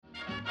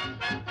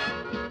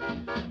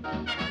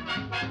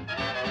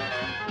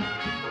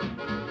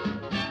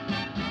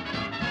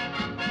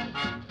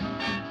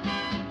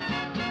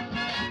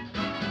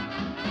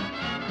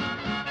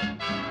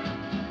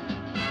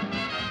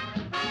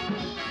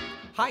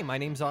Hi, my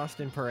name's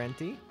Austin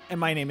Parenti, And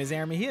my name is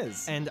Aaron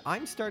Mejias. and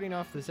I'm starting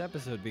off this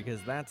episode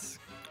because that's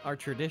our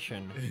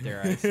tradition,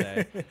 dare I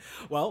say.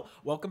 Well,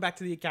 welcome back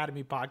to the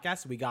Academy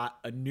Podcast. We got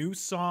a new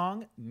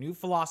song, new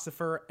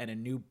philosopher, and a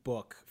new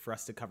book for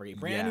us to cover. A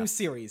brand new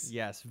series.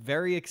 Yes,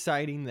 very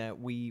exciting that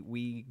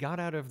we got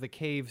out of the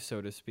cave,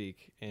 so to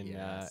speak,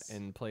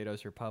 in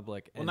Plato's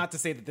Republic. Well, not to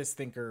say that this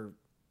thinker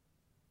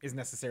is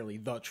necessarily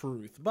the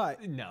truth,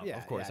 but No,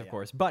 of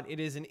course. But it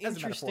is an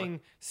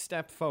interesting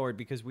step forward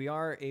because we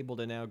are able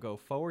to now go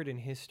forward in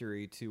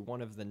history to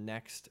one of the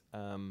next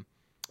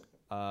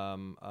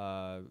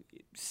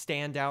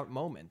standout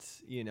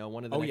moments,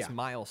 one of the next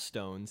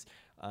milestones.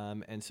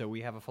 And so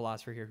we have a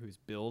philosopher here who's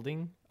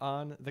building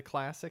on the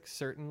classics,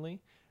 certainly.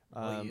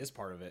 Well, he is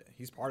part of it.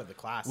 He's part of the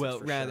classics. Well,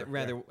 for rather,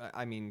 sure.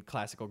 I mean,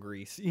 classical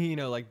Greece,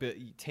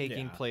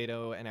 taking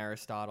Plato and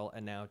Aristotle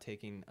and now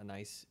taking a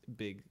nice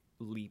big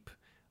leap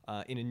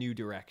in a new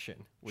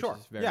direction, which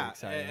is very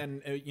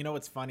exciting. And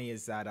what's funny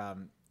is that,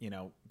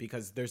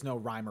 because there's no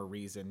rhyme or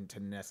reason to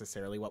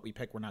necessarily what we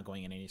pick. We're not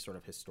going in any sort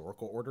of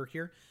historical order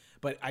here.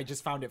 But I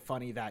just found it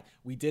funny that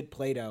we did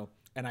Plato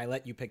and I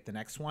let you pick the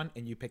next one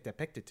and you picked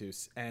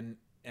Epictetus. And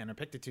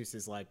Epictetus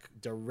is like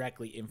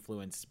directly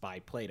influenced by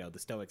Plato. The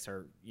Stoics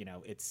are,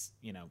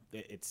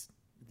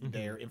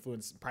 they're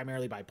influenced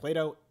primarily by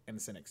Plato and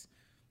the Cynics.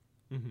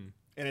 Mm-hmm.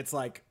 And it's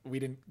like we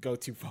didn't go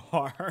too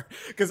far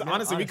because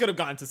honestly, we could have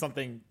gone to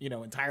something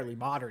entirely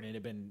modern and it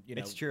had been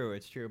It's true,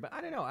 but I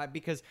don't know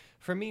because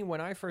for me,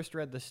 when I first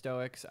read the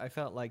Stoics, I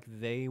felt like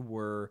they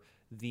were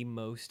the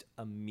most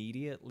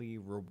immediately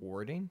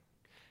rewarding.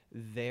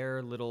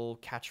 Their little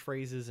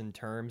catchphrases and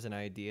terms and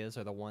ideas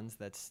are the ones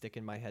that stick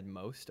in my head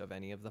most of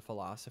any of the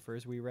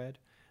philosophers we read.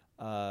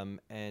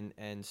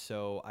 And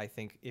so I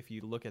think if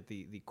you look at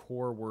the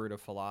core word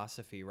of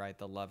philosophy, right,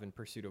 the love and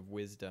pursuit of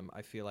wisdom,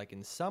 I feel like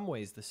in some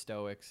ways the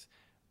Stoics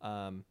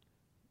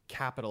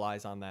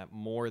capitalize on that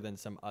more than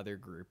some other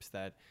groups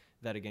that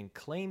again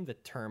claim the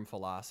term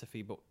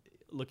philosophy, but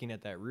looking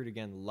at that root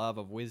again, love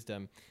of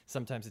wisdom,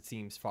 sometimes it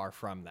seems far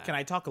from that. Can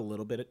I talk a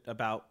little bit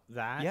about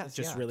that? Yes,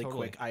 just really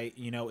totally. quick.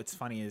 It's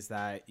funny is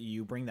that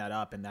you bring that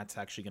up, and that's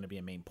actually going to be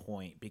a main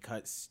point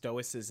because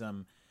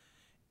Stoicism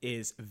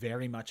is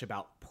very much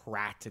about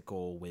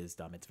practical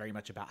wisdom. It's very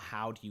much about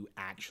how do you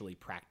actually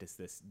practice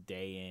this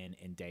day in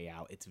and day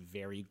out. It's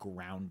very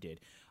grounded.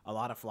 A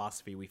lot of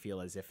philosophy we feel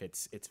as if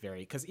it's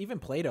very, because even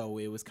Plato,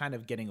 it was kind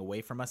of getting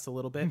away from us a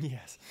little bit.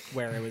 Yes.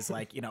 Where it was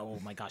like, oh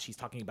my gosh, he's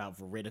talking about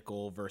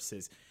veridical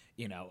versus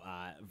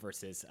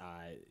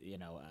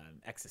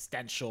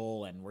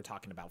existential, and we're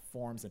talking about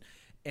forms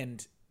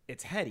and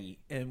it's heady,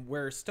 and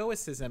where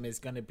Stoicism is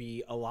going to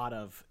be a lot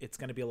of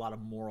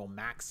moral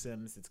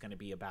maxims. It's going to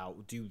be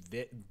about do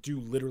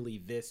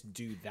literally this,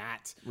 do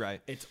that.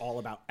 Right. It's all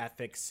about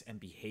ethics and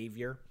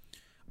behavior.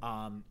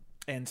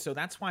 And so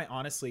that's why,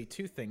 honestly,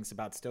 two things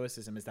about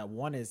Stoicism is that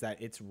one is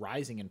that it's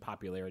rising in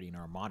popularity in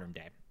our modern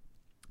day.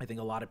 I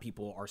think a lot of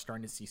people are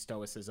starting to see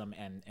Stoicism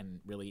and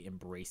really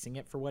embracing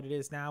it for what it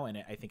is now. And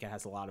I think it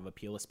has a lot of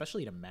appeal,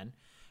 especially to men.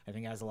 I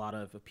think it has a lot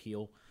of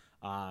appeal.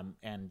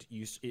 And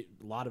a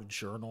lot of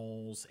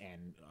journals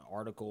and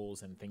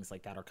articles and things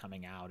like that are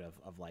coming out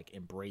of like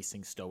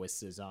embracing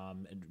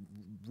Stoicism and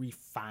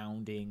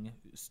refounding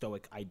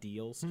Stoic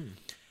ideals.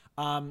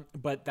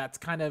 But that's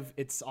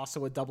it's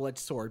also a double-edged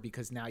sword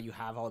because now you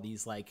have all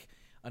these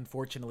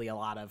unfortunately a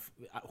lot of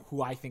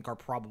who I think are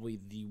probably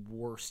the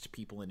worst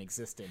people in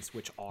existence,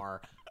 which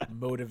are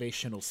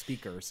motivational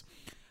speakers.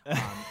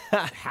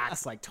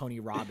 Hacks like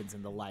Tony Robbins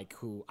and the like,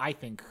 who I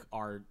think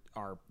are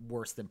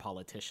worse than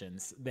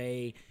politicians.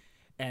 They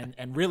and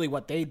really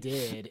what they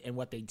did and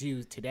what they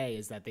do today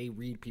is that they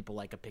read people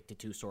like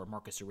Epictetus or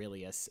Marcus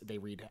Aurelius. They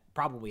read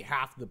probably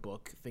half the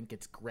book, think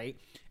it's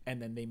great,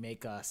 and then they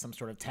make some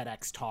sort of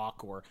TEDx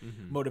talk or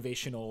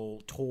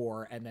motivational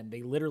tour, and then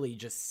they literally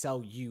just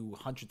sell you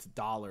hundreds of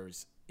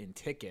dollars in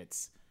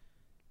tickets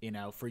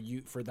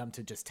for them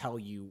to just tell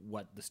you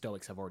what the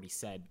Stoics have already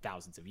said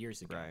thousands of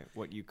years ago. Right,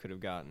 what you could have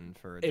gotten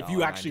for if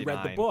you actually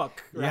read the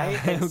book, right?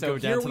 Yeah. And so go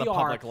down here to we the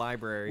are. public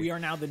library. We are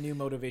now the new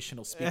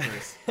motivational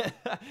speakers.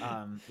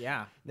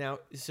 Yeah. Now,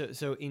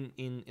 so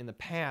in the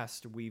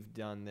past we've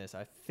done this.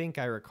 I think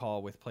I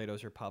recall with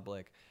Plato's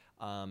Republic.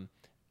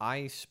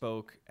 I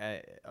spoke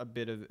a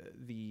bit of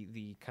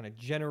the kind of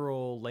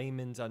general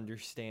layman's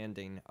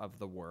understanding of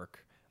the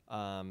work,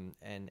 and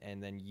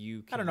then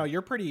you. I don't know.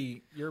 You're.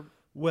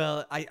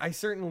 Well, I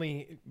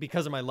certainly,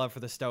 because of my love for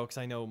the Stoics,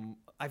 I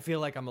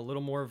feel like I'm a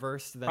little more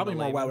versed than probably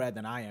more well-read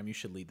than I am. You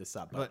should lead this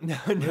up. But no.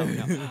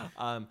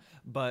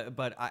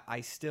 But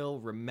I still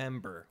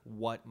remember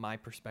what my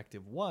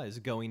perspective was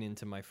going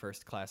into my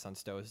first class on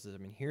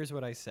Stoicism. And here's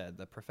what I said.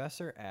 The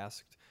professor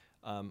asked,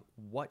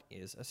 what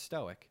is a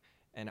Stoic?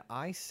 And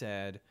I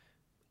said,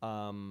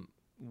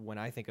 when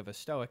I think of a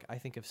Stoic, I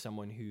think of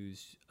someone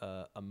who's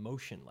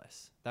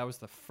emotionless. That was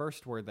the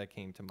first word that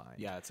came to mind.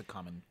 Yeah, it's a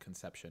common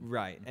conception.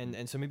 Right.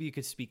 And so maybe you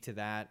could speak to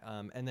that.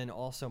 And then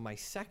also my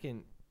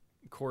second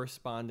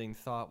corresponding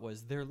thought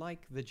was they're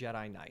like the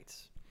Jedi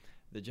Knights.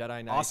 The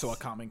Jedi Knights, Also a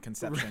common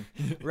conception.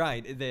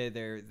 right.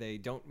 They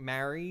don't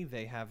marry.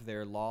 They have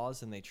their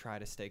laws and they try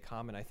to stay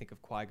calm. And I think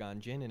of Qui-Gon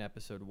Jinn in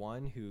episode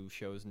 1, who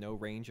shows no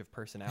range of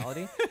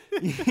personality,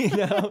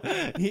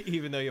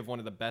 even though you have one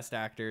of the best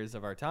actors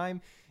of our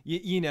time,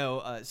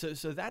 so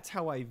that's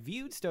how I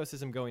viewed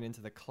Stoicism going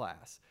into the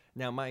class.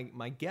 Now,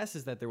 my guess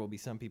is that there will be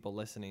some people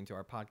listening to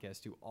our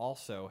podcast who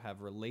also have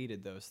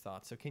related those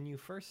thoughts. So can you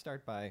first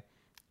start by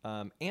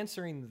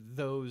answering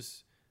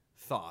those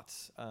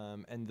thoughts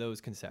and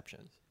those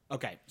conceptions?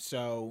 Okay,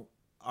 so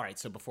all right,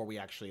 so before we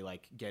actually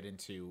get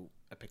into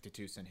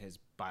Epictetus and his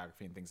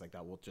biography and things like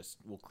that,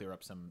 we'll clear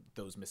up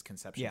those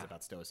misconceptions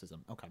about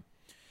Stoicism.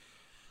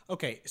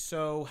 Okay,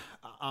 so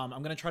I'm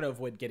going to try to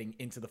avoid getting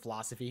into the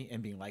philosophy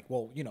and being like,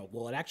 well,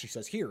 it actually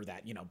says here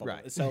that, blah, blah.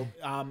 Right.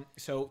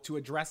 So to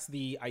address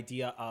the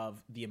idea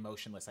of the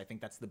emotionless, I think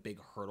that's the big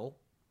hurdle.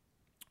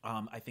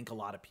 I think a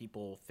lot of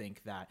people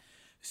think that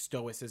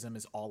Stoicism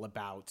is all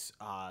about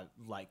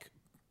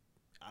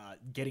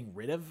getting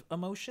rid of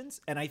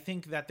emotions, and I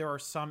think that there are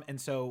some,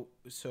 and so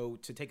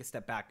to take a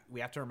step back,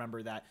 we have to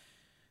remember that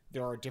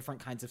there are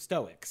different kinds of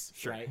Stoics,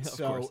 sure, right? Of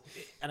course.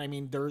 And I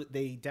mean,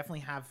 they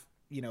definitely have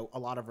a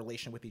lot of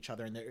relation with each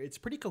other, and it's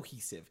pretty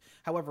cohesive.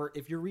 However,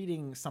 if you're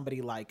reading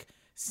somebody like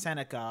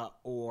Seneca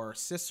or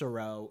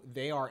Cicero,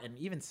 and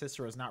even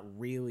Cicero is not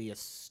really a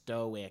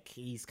Stoic.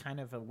 He's kind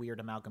of a weird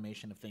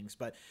amalgamation of things,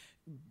 but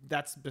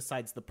that's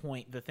besides the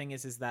point. The thing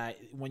is that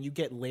when you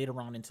get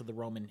later on into the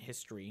Roman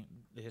history,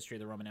 the history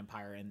of the Roman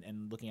Empire,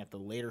 and looking at the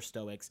later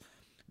Stoics,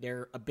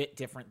 they're a bit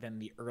different than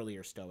the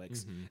earlier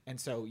Stoics. Mm-hmm. And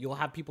so you'll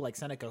have people like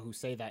Seneca who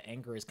say that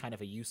anger is kind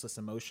of a useless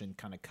emotion,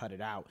 kind of cut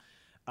it out.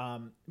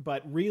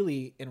 But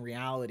really, in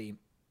reality,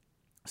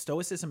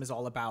 Stoicism is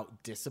all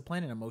about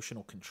discipline and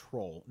emotional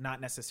control, not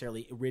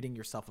necessarily ridding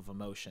yourself of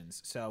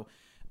emotions. So,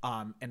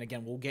 and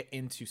again, we'll get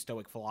into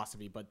Stoic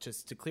philosophy, but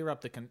just to clear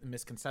up the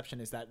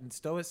misconception is that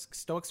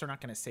Stoics are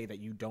not going to say that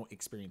you don't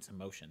experience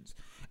emotions,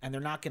 and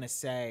they're not going to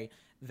say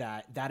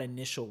that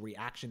initial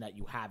reaction that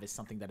you have is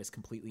something that is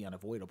completely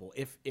unavoidable.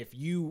 If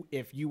you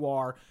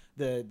are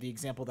the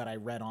example that I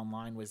read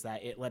online was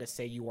that let us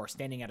say you are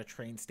standing at a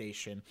train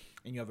station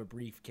and you have a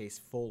briefcase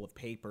full of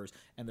papers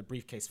and the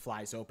briefcase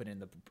flies open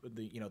and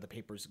the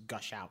papers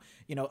gush out.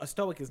 A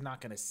Stoic is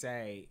not going to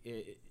say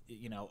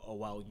oh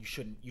well,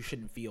 you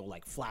shouldn't feel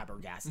like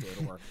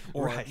flabbergasted or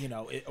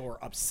right.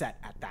 or upset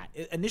at that.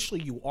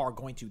 Initially you are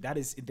going to.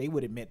 They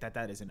would admit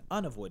that is an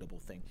unavoidable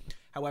thing.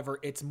 However,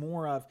 it's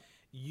more of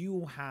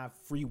you have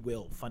free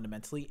will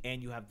fundamentally,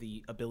 and you have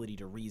the ability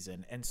to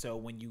reason. And so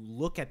when you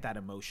look at that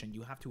emotion,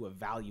 you have to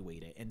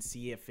evaluate it and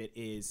see if it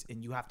is,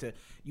 and you have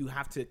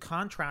to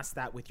contrast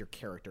that with your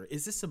character.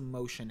 Is this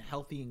emotion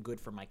healthy and good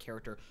for my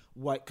character?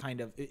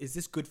 Is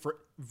this good for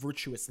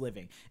virtuous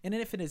living? And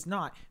if it is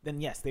not,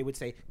 then yes, they would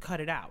say, cut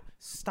it out,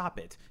 stop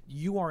it.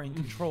 You are in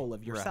control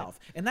of yourself.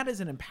 Right. And that is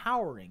an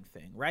empowering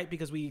thing, right?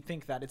 Because we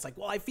think that it's like,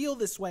 well, I feel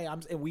this way.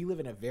 And we live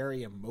in a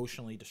very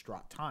emotionally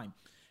distraught time.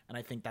 And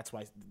I think that's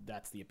why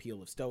that's the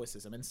appeal of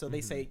Stoicism. And so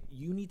they say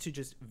you need to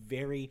just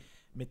very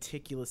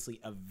meticulously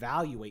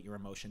evaluate your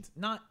emotions,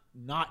 not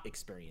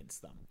experience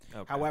them.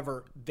 Okay.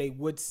 However,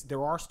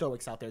 there are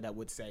Stoics out there that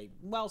would say,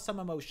 well, some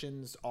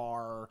emotions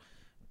are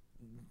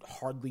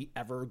hardly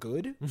ever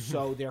good,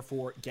 so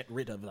therefore get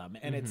rid of them.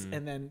 And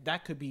and then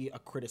that could be a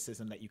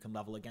criticism that you can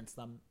level against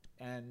them.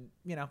 And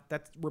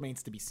that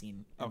remains to be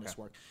seen in this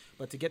work.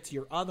 But to get to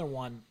your other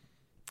one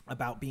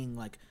about being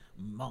like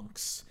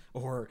monks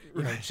or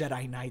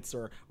Jedi Knights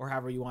or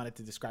however you wanted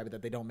to describe it,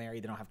 that they don't marry,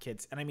 they don't have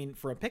kids. And I mean,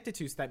 for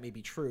Epictetus that may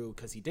be true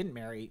because he didn't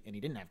marry and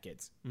he didn't have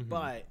kids.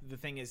 But the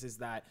thing is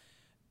that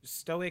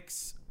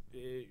Stoics,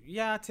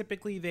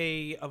 typically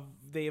they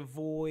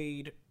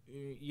avoid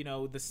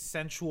the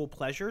sensual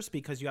pleasures,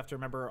 because you have to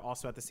remember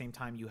also at the same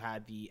time you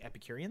had the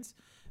Epicureans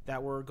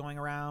that were going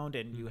around,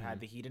 and you had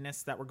the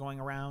hedonists that were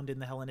going around in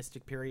the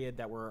Hellenistic period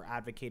that were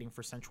advocating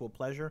for sensual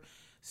pleasure.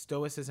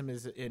 Stoicism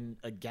is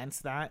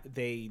against that.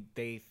 They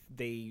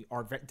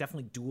are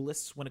definitely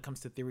dualists when it comes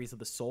to theories of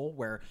the soul,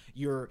 where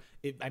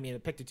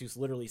Epictetus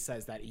literally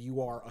says that you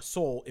are a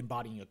soul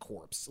embodying a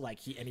corpse. Like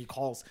he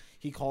calls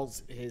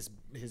his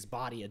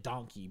body a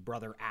donkey,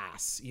 brother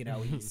ass.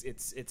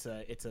 It's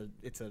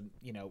a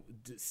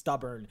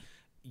stubborn,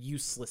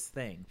 useless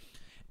thing.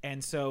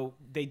 And so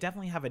they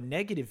definitely have a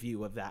negative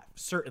view of that,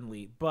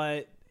 certainly.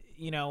 But,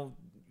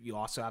 you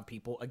also have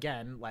people,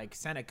 again, like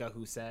Seneca,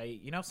 who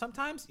say,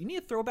 sometimes you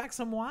need to throw back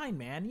some wine,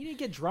 man. You need to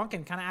get drunk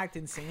and kind of act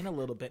insane a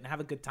little bit and have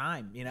a good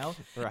time,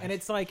 Right. And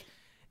it's like,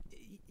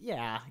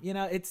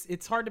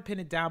 it's hard to pin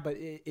it down, but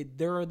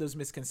there are those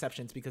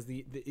misconceptions because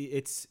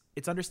it's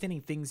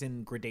understanding things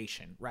in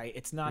gradation, right?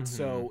 It's not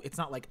it's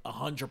not like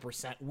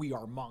 100% we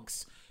are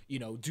monks,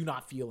 do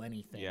not feel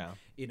anything. Yeah.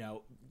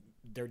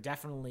 they're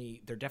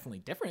definitely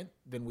different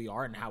than we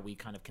are in how we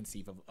kind of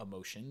conceive of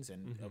emotions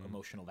and of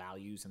emotional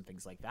values and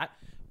things like that.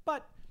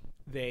 But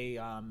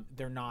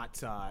they're not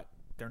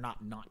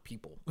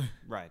people.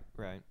 Right.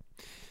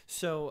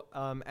 So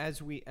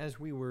as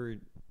we were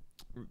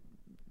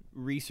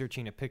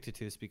researching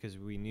Epictetus, because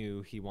we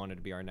knew he wanted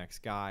to be our next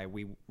guy,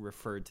 we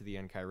referred to the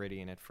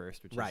Enchiridion at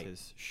first, which is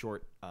his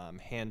short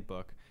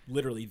handbook.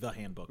 Literally the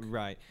handbook.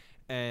 Right.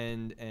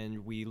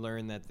 And we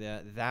learned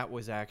that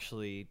was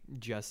actually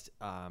just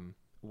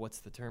what's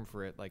the term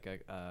for it? Like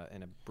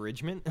an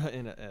abridgment,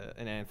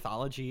 an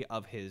anthology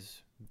of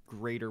his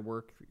greater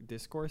work,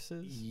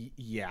 Discourses.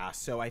 Yeah.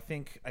 So I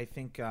think.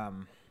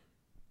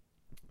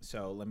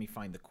 So let me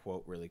find the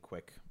quote really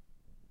quick.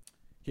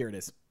 Here it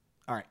is.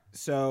 All right.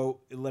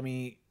 So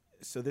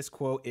this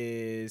quote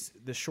is: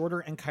 "The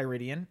shorter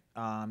Enchiridion,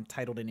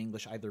 titled in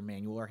English either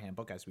manual or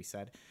handbook, as we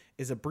said,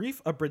 is a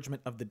brief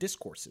abridgment of the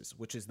Discourses,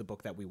 which is the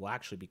book that we will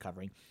actually be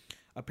covering,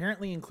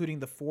 apparently including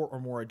the 4 or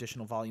more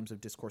additional volumes of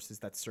Discourses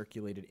that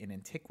circulated in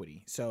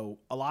antiquity." So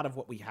a lot of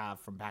what we have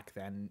from back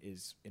then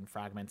is in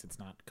fragments. It's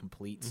not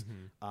complete.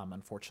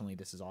 Unfortunately,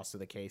 this is also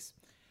the case.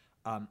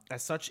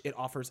 As such, it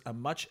offers a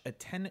much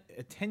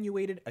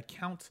attenuated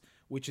account,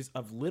 which is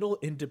of little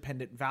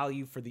independent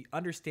value for the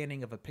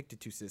understanding of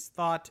Epictetus's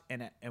thought,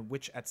 and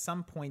which at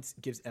some points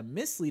gives a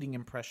misleading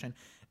impression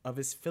of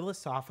his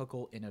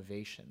philosophical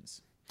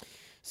innovations.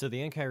 So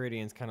the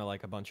Enchiridion is kind of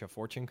like a bunch of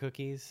fortune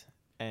cookies,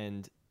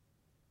 and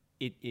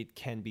it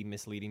can be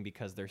misleading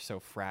because they're so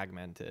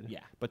fragmented. Yeah.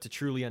 But to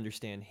truly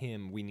understand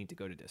him, we need to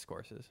go to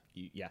Discourses.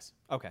 Yes.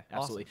 Okay.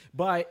 Absolutely. Awesome.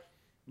 But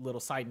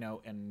little side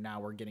note, and now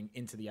we're getting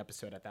into the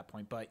episode at that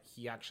point, but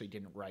he actually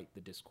didn't write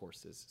the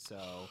Discourses. So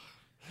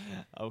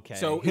okay.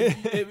 So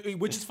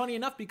which is funny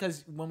enough,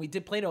 because when we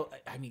did Plato,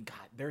 I mean,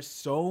 God, there's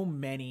so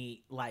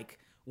many like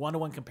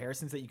one-to-one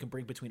comparisons that you can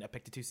bring between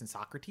Epictetus and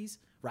Socrates,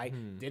 right?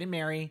 Didn't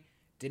marry,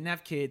 didn't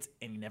have kids,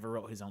 and he never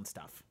wrote his own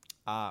stuff.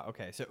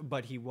 Okay. So,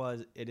 but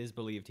it is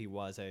believed he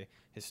was a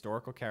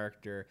historical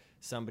character.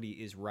 Somebody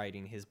is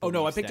writing his beliefs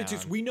no,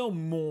 Epictetus, down. we know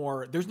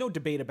more. There's no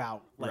debate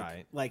about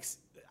Right.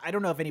 I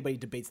don't know if anybody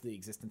debates the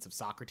existence of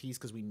Socrates,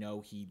 because we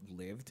know he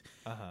lived,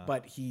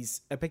 but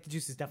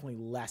Epictetus is definitely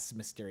less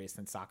mysterious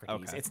than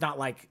Socrates. Okay. It's not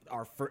like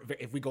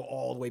if we go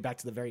all the way back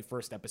to the very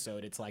first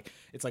episode, it's like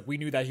we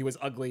knew that he was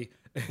ugly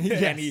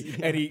and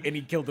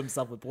he killed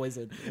himself with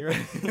poison.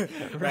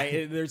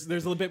 Right? There's a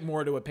little bit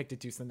more to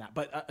Epictetus than that.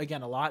 But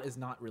again, a lot is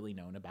not really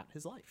known about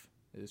his life.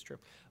 It is true.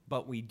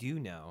 But we do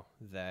know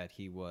that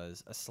he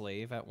was a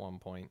slave at one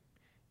point.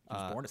 He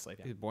was born a slave.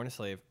 Yeah. He was born a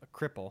slave, a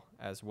cripple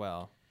as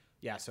well.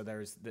 Yeah, so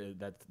there's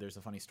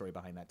a funny story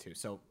behind that too.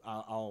 So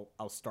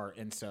I'll start,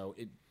 and so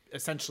it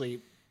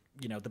essentially,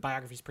 the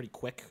biography is pretty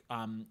quick.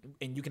 And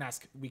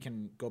we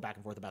can go back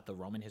and forth about the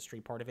Roman history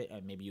part of it.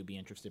 Maybe you'll be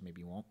interested,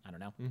 maybe you won't. I don't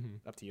know.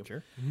 Up to you.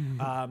 Sure.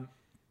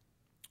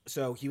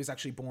 So he was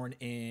actually born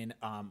in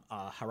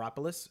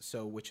Hierapolis,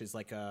 which is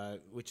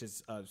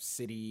a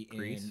city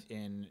Greece?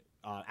 in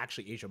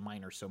actually Asia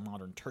Minor, so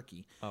modern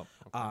Turkey. Oh,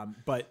 okay.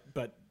 But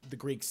the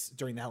Greeks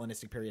during the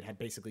Hellenistic period had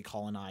basically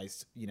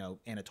colonized,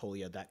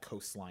 Anatolia, that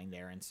coastline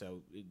there, and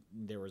so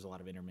there was a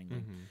lot of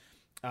intermingling.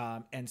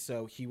 And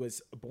so he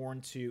was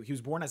born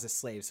as a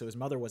slave. So his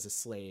mother was a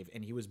slave,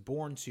 and he was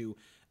born to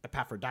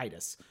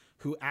Epaphroditus,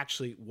 who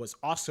actually was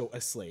also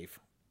a slave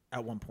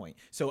at one point.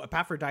 So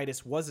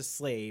Epaphroditus was a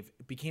slave,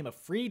 became a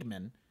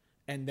freedman,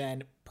 and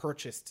then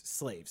purchased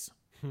slaves.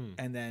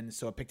 And then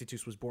so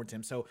Epictetus was born to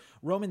him. So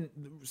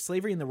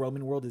slavery in the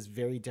Roman world is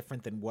very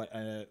different than what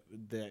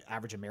the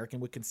average American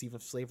would conceive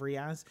of slavery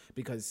as,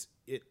 because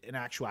in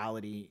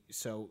actuality,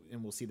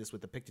 and we'll see this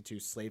with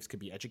Epictetus, slaves could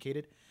be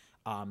educated.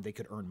 They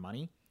could earn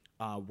money,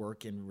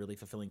 work in really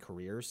fulfilling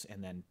careers,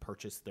 and then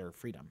purchase their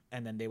freedom.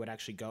 And then they would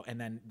actually go, and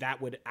then that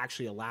would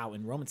actually allow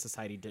in Roman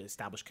society to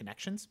establish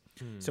connections.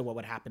 So what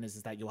would happen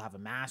is that you'll have a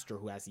master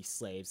who has these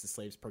slaves. The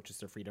slaves purchase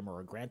their freedom or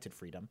are granted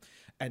freedom.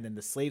 And then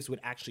the slaves would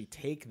actually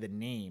take the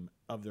name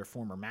of their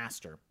former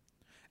master.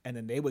 And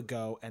then they would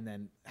go and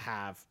then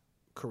have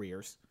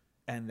careers.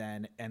 And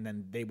then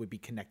they would be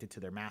connected to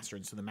their master.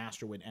 And so the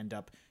master would end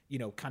up,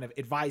 kind of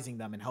advising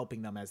them and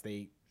helping them as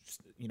they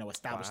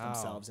establish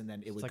themselves, and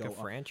then it would like go a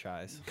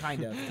franchise.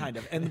 Kind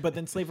of. But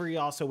then slavery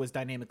also was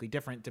dynamically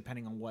different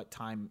depending on what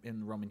time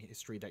in Roman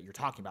history that you're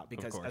talking about,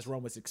 because as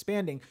Rome was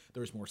expanding,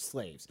 there was more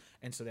slaves,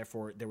 and so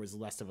therefore there was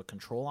less of a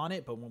control on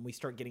it. But when we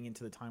start getting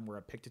into the time where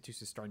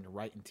Epictetus is starting to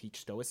write and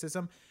teach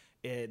Stoicism,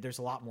 there's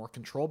a lot more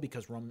control,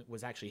 because Rome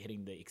was actually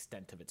hitting the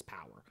extent of its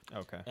power.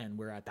 Okay. And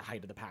we're at the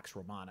height of the Pax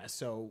Romana,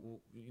 so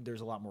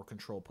there's a lot more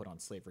control put on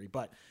slavery.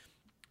 But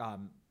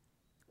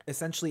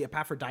essentially,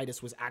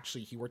 Epaphroditus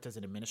he worked as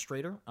an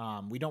administrator.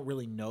 We don't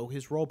really know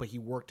his role, but he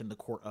worked in the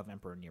court of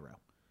Emperor Nero.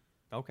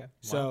 Okay.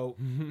 So,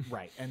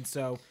 right. And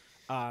so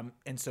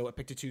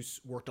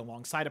Epictetus worked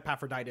alongside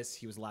Epaphroditus.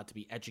 He was allowed to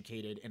be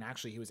educated, and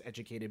actually he was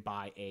educated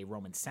by a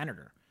Roman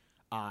senator.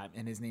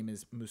 And his name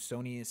is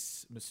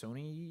Musonius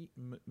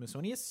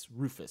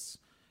Rufus.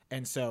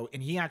 And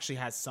he actually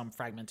has some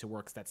fragmented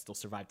works that still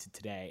survive to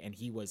today. And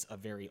he was a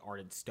very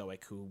ardent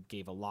Stoic who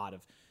gave a lot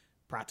of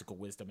practical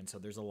wisdom, and so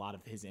there's a lot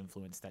of his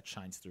influence that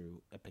shines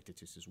through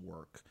Epictetus's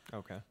work.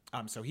 Okay.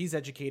 So he's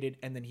educated,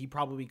 and then he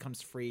probably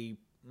becomes free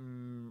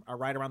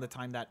right around the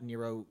time that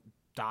Nero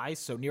dies.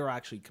 So Nero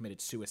actually committed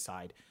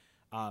suicide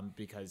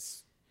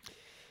because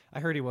I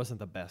heard he wasn't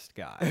the best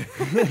guy.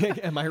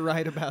 Am I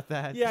right about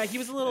that? yeah, he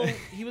was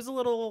a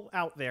little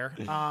out there.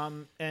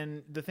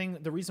 And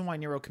the reason why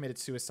Nero committed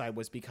suicide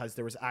was because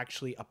there was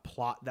actually a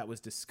plot that was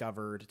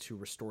discovered to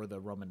restore the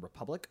Roman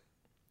Republic,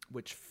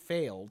 which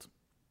failed.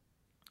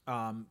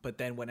 But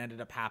then what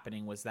ended up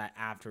happening was that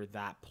after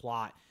that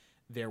plot,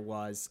 there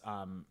was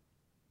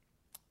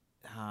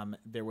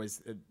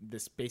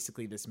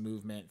this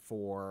movement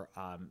for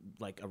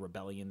like a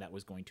rebellion that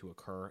was going to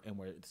occur, and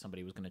where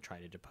somebody was going to try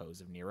to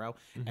depose of Nero,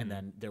 and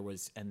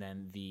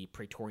then the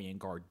Praetorian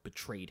Guard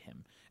betrayed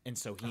him, and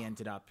so he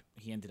ended up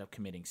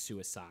committing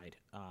suicide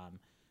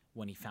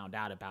when he found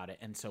out about it.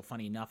 And so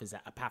funny enough is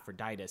that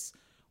Epaphroditus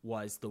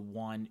was the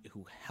one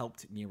who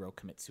helped Nero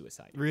commit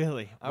suicide.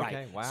 Really? Okay.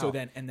 Right. Wow. So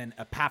then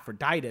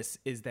Epaphroditus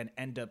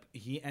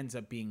ends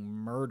up being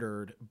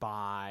murdered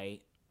by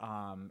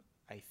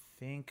I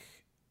think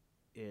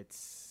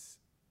it's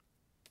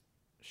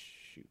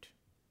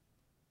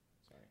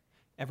sorry.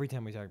 Every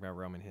time we talk about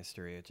Roman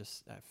history,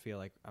 I feel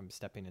like I'm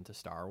stepping into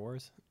Star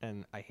Wars,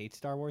 and I hate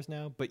Star Wars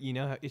now, but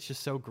it's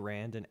just so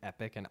grand and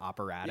epic and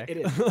operatic. It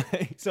is.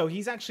 So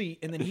he's actually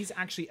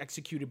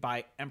executed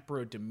by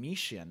Emperor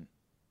Domitian.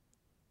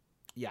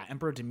 Yeah,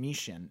 Emperor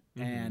Domitian.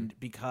 And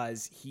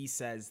because he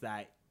says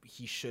that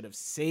he should have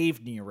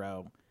saved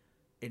Nero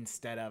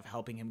instead of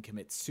helping him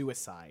commit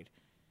suicide.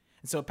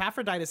 And so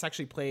Epaphroditus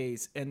actually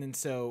plays,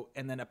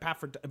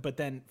 but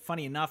then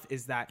funny enough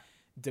is that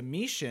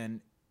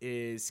Domitian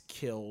is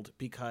killed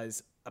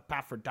because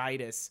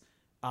Epaphroditus,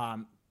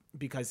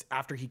 because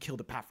after he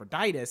killed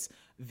Epaphroditus,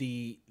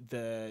 the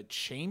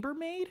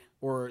chambermaid,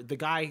 or the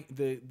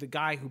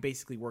guy who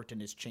basically worked in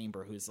his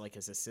chamber, who's like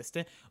his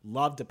assistant,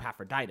 loved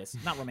Epaphroditus,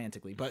 not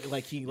romantically, but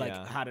like he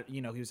had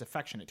he was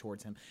affectionate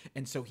towards him,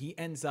 and so he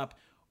ends up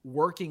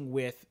working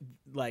with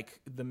like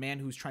the man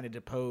who's trying to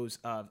depose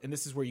of, and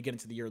this is where you get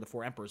into the Year of the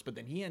Four Emperors, but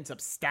then he ends up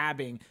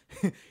stabbing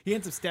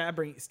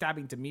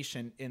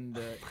Domitian in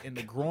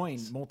the groin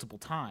multiple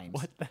times.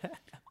 What the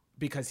heck?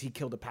 Because he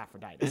killed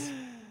Epaphroditus.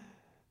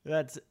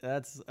 That's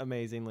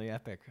amazingly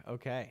epic.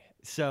 Okay.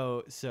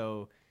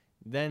 So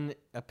then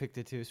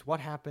Epictetus, what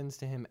happens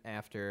to him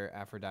after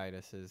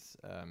Epaphroditus is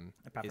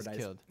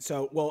killed?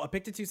 So,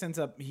 Epictetus ends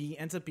up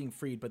being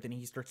freed, but then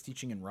he starts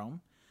teaching in Rome.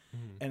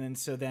 And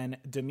then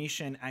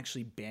Domitian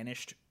actually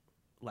banished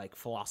like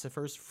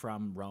philosophers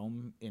from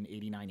Rome in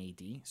 89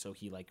 AD. So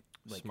he like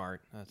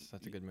smart.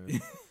 That's a good move.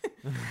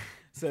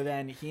 So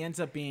then he ends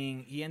up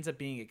being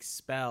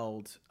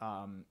expelled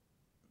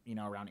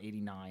around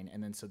 89,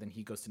 and then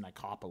he goes to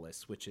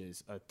Nicopolis, which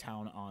is a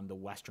town on the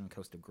western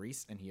coast of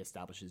Greece, and he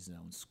establishes his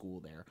own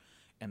school there.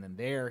 And then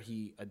there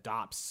he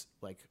adopts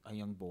like a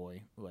young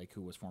boy like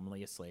who was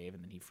formerly a slave,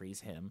 and then he frees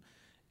him,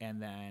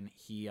 and then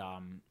he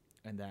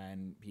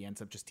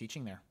ends up just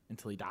teaching there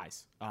until he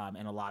dies. And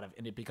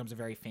it becomes a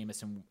very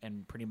famous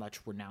and pretty much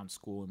renowned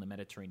school in the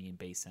Mediterranean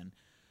basin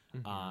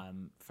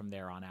from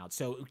there on out.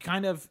 So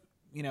kind of,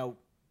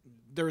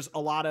 there's a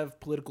lot of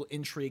political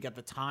intrigue at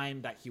the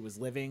time that he was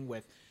living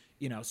with,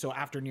 so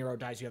after Nero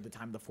dies, you have the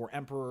time of the Four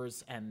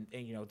Emperors, and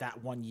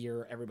that 1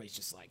 year, everybody's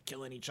just like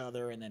killing each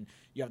other. And then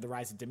you have the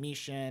rise of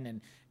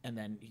Domitian, and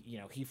then,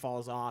 he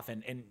falls off,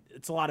 and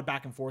it's a lot of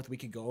back and forth. We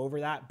could go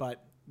over that.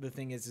 But the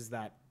thing is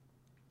that,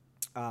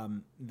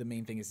 the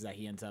main thing is that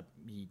he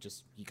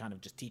kind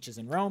of just teaches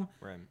in Rome.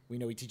 Right. We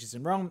know he teaches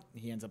in Rome.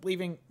 He ends up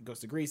leaving, goes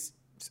to Greece,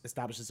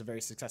 establishes a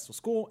very successful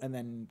school, and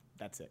then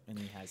that's it. And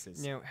he has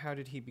his. Now, how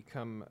did he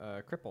become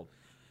crippled?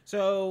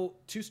 So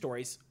 2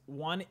 stories.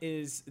 One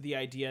is the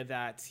idea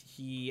that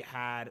he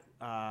had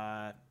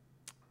not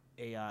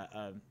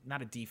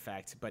a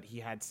defect, but he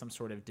had some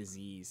sort of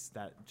disease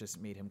that just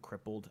made him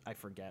crippled. I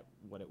forget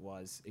what it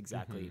was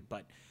exactly,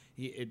 but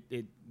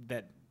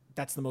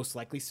that's the most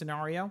likely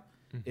scenario.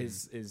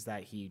 Is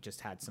that he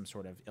just had some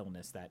sort of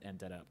illness that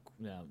ended up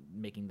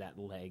making that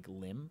leg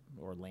lame.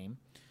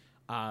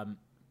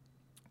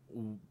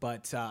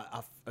 But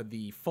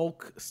the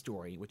folk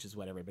story, which is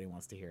what everybody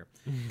wants to hear,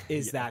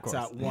 is that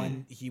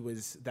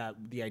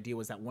the idea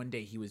was that one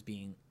day he was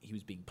being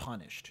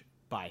punished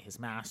by his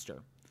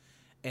master,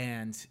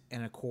 and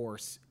of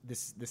course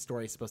this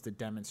story is supposed to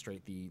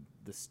demonstrate the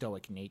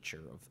stoic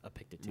nature of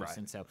Epictetus, right.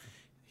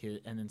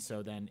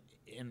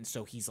 And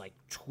so he's like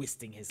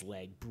twisting his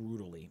leg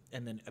brutally,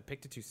 and then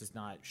Epictetus is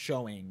not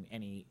showing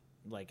any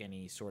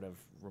sort of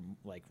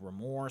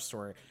remorse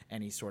or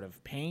any sort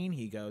of pain.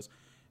 He goes,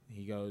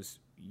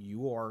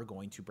 "You are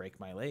going to break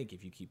my leg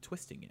if you keep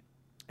twisting it."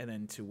 And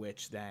then to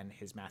which then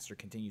his master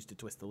continues to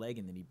twist the leg,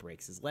 and then he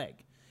breaks his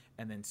leg.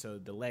 And then so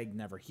the leg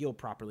never healed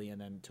properly,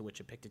 and then to which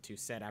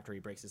Epictetus said after he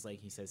breaks his leg,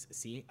 he says,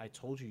 "See, I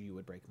told you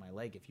would break my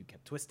leg if you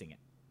kept twisting it."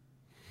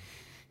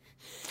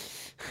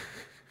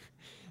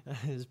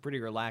 His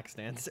pretty relaxed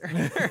answer.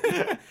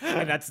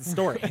 And that's the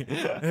story.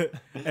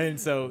 And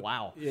so,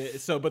 wow.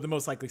 But the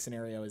most likely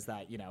scenario is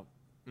that,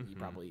 He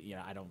probably,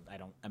 I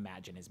don't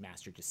imagine his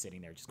master just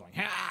sitting there just going,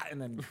 ha, and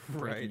then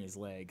breaking his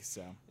leg.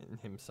 So, and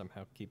him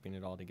somehow keeping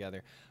it all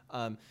together.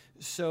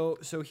 So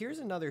here's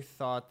another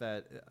thought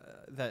that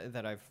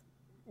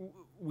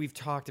we've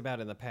talked about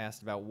in the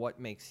past about what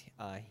makes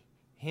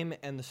him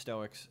and the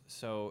Stoics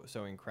so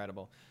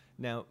incredible.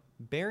 Now,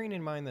 bearing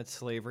in mind that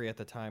slavery at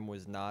the time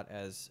was not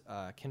as,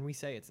 can we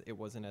say it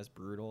wasn't as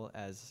brutal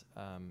as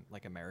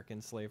like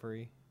American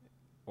slavery?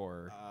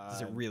 Or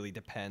does it really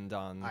depend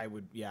on? I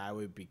would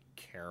be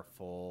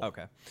careful.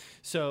 Okay,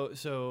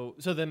 so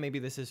then maybe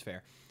this is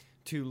fair.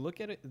 To look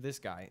at this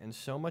guy, and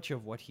so much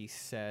of what he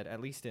said,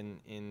 at least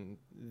in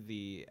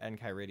the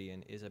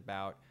Enchiridion, is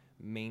about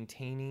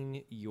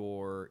maintaining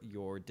your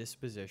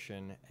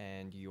disposition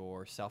and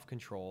your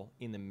self-control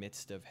in the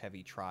midst of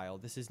heavy trial.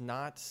 This is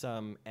not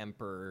some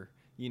emperor,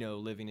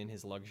 living in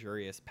his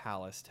luxurious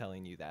palace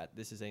telling you that.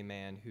 This is a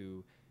man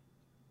who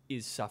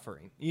is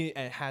suffering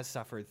and has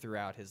suffered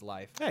throughout his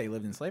life. Yeah, he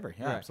lived in slavery.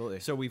 Yeah, right. Absolutely.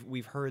 So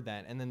we've heard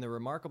that. And then the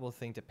remarkable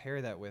thing to pair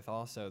that with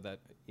also that,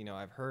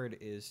 I've heard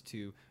is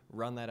to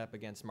run that up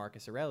against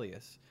Marcus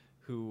Aurelius,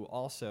 who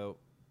also,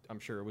 I'm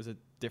sure it was a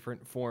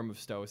different form of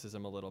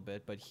Stoicism a little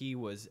bit, but he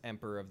was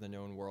emperor of the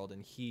known world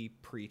and he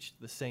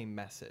preached the same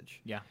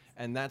message. Yeah.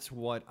 And that's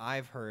what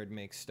I've heard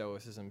makes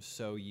Stoicism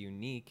so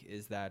unique,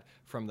 is that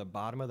from the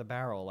bottom of the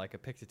barrel, like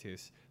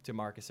Epictetus, to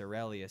Marcus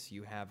Aurelius,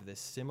 you have this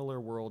similar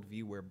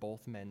worldview where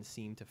both men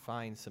seem to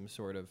find some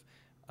sort of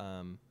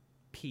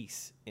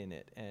peace in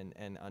it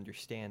and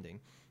understanding.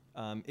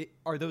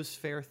 Are those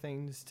fair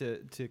things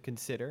to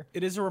consider?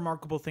 It is a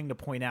remarkable thing to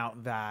point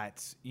out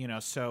that,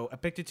 so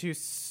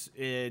Epictetus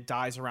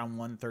dies around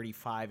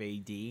 135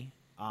 AD.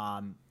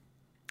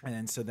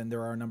 And so then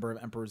there are a number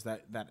of emperors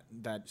that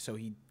so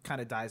he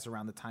kind of dies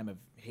around the time of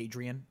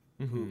Hadrian,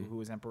 who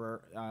was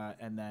emperor.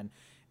 And then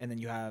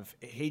you have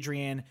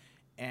Hadrian,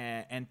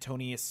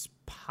 Antonius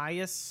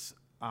Pius,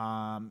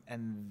 and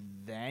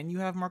then you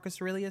have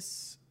Marcus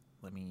Aurelius.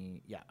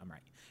 I'm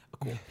right.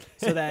 Cool.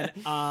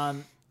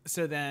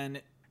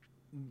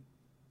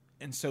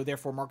 So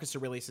therefore Marcus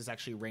Aurelius is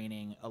actually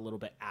reigning a little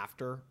bit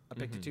after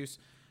Epictetus,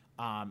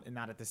 and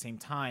not at the same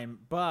time,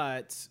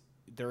 but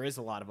there is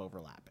a lot of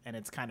overlap, and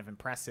it's kind of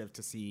impressive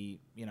to see,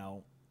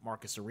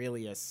 Marcus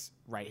Aurelius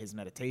write his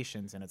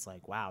Meditations, and it's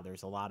like, wow,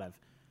 there's a lot of,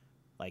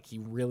 like, he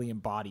really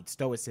embodied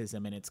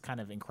Stoicism, and it's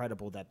kind of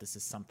incredible that this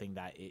is something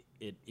that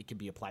it can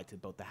be applied to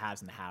both the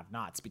haves and the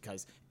have-nots,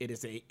 because it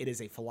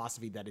is a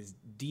philosophy that is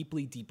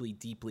deeply, deeply,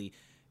 deeply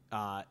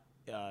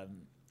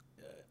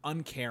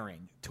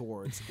uncaring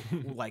towards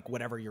like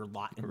whatever your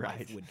lot in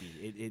life would be.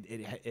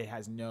 It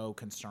has no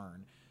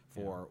concern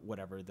for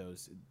whatever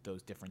those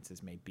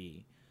differences may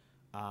be.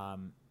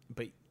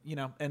 But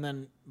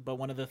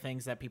one of the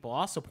things that people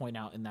also point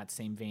out in that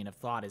same vein of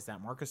thought is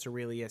that Marcus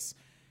Aurelius,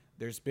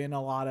 there's been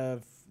a lot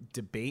of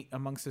debate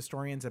amongst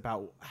historians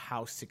about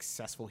how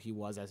successful he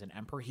was as an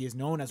emperor. He is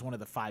known as one of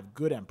the 5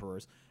 good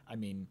emperors. I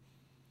mean,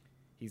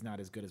 he's not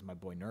as good as my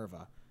boy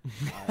Nerva.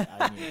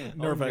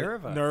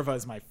 Nerva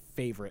is my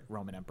favorite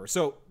Roman emperor.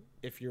 So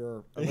if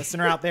you're a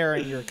listener out there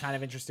and you're kind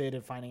of interested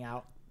in finding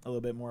out a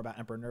little bit more about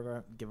Emperor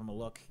Nerva, give him a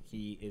look.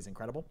 He is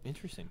incredible.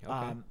 Interesting.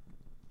 Okay.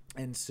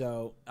 And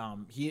so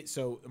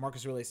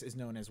Marcus Aurelius is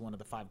known as one of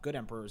the 5 good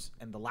emperors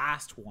and the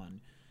last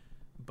one.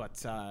 But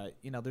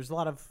there's a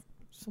lot of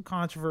some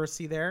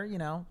controversy there.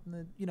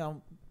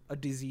 A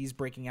disease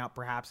breaking out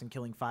perhaps and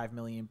killing 5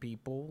 million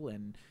people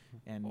and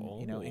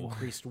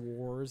increased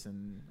wars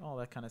and all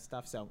that kind of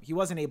stuff. So he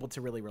wasn't able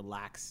to really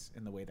relax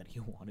in the way that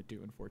he wanted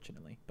to,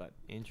 unfortunately. But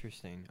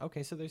interesting.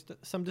 Okay, so there's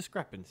some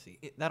discrepancy.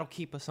 That'll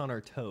keep us on our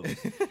toes.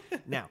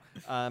 Now,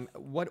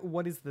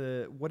 what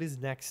is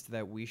next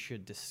that we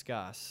should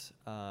discuss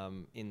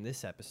in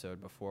this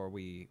episode before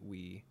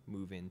we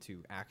move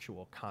into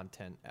actual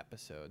content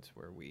episodes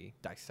where we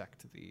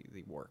dissect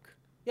the work?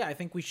 Yeah, I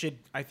think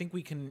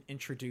we can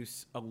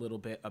introduce a little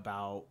bit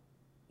about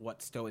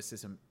what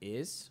Stoicism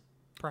is,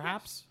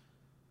 perhaps.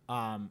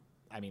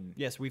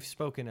 Yes, we've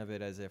spoken of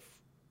it as if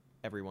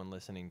everyone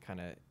listening kind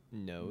of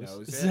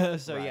knows it.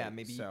 So right. Yeah,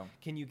 maybe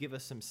can you give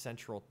us some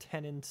central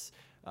tenets?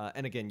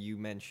 And again, you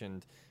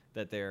mentioned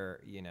that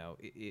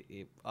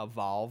it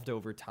evolved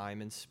over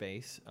time and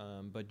space,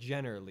 but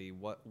generally,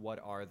 what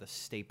are the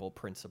staple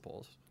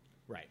principles?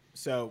 Right.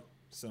 So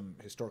some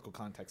historical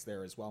context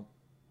there as well.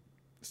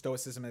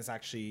 Stoicism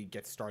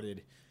gets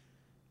started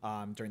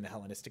during the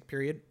Hellenistic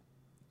period.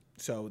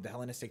 So the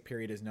Hellenistic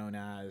period is known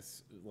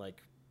as,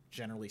 like,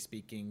 generally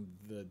speaking,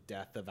 the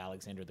death of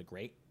Alexander the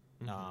Great,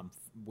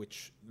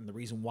 which the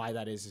reason why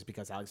that is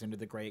because Alexander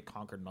the Great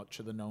conquered much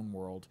of the known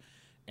world,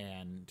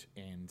 and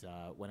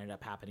what ended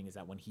up happening is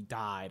that when he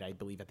died, I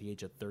believe at the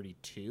age of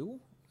 32.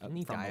 Didn't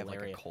he die malaria. of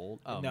like a cold?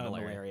 Oh, no,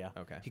 malaria.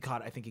 Okay.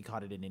 I think he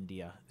caught it in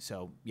India.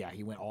 So yeah,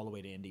 he went all the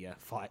way to India,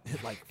 fought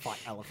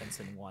elephants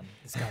and won.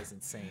 This guy's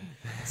insane.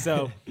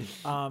 So,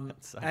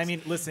 I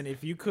mean, listen,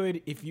 if you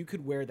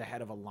could wear the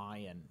head of a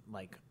lion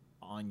like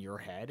on your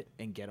head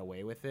and get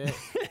away with it.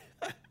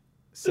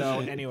 So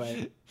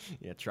anyway,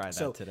 yeah, try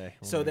that today.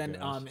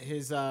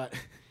 His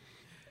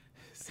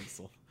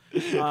Cecil.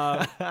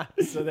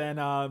 So then,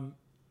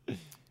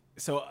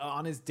 so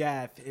on his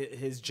death,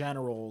 his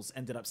generals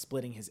ended up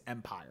splitting his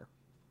empire.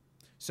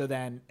 So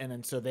then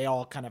they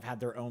all kind of had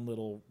their own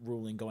little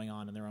ruling going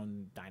on in their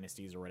own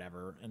dynasties or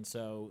whatever. And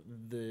then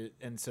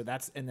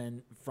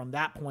from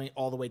that point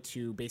all the way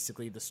to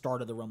basically the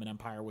start of the Roman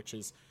Empire, which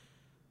is,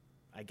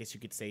 I guess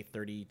you could say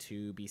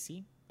 32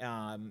 BC.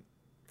 And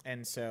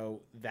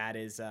so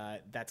that's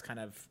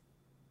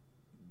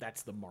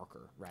the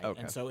marker, right?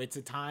 Okay. And so it's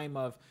a time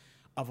of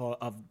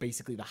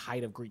basically the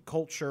height of Greek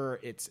culture.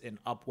 It's an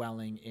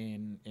upwelling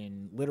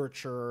in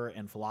literature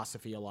and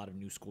philosophy. A lot of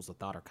new schools of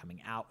thought are coming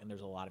out, and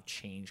there's a lot of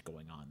change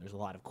going on. There's a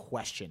lot of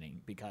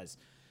questioning because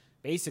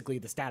basically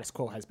the status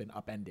quo has been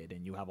upended,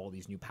 and you have all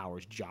these new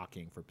powers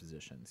jockeying for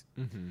positions.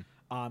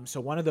 Mm-hmm. So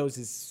one of those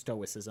is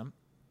Stoicism,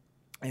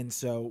 and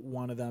so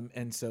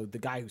the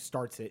guy who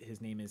starts it,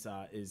 his name is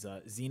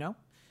Zeno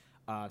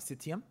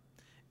Citium,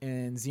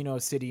 and Zeno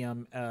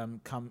Citium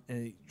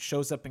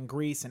shows up in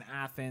Greece and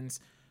Athens.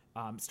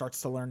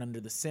 Starts to learn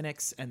under the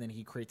Cynics, and then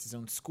he creates his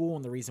own school.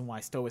 And the reason why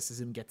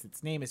Stoicism gets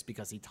its name is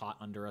because he taught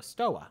under a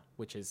stoa,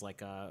 which is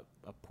like a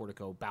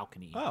portico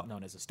balcony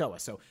known as a stoa.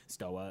 So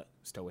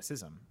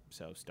Stoicism.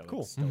 So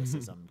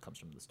Stoicism comes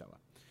from the stoa.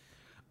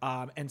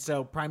 And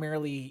so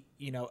primarily,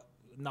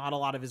 not a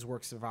lot of his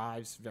work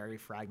survives, very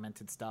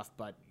fragmented stuff,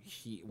 but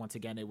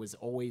it was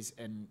always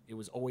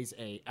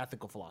a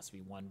ethical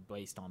philosophy, one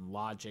based on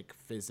logic,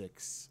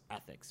 physics,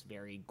 ethics,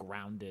 very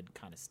grounded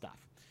kind of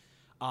stuff.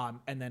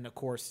 And then, of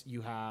course,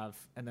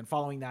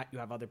 following that, you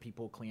have other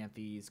people,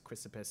 Cleanthes,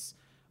 Chrysippus.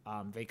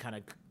 They kind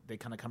of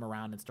come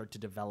around and start to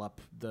develop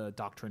the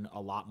doctrine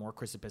a lot more.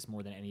 Chrysippus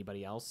more than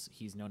anybody else.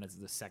 He's known as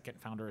the second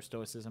founder of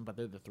Stoicism, but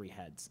they're the three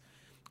heads.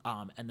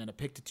 And then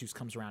Epictetus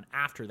comes around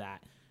after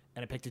that,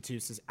 and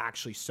Epictetus is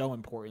actually so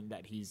important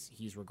that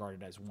he's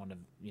regarded as one of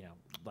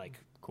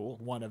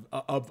one of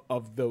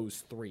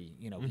those three.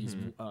 He's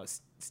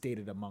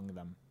stated among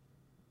them.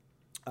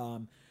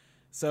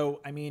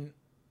 So I mean.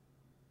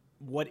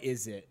 What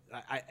is it?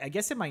 I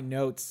guess in my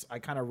notes, I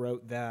kind of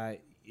wrote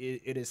that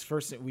it is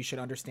first we should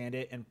understand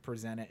it and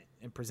present it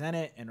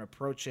and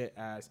approach it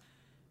as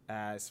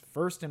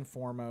first and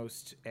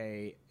foremost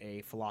a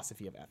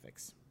philosophy of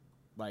ethics,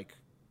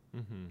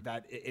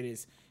 that it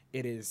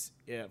is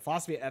a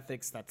philosophy of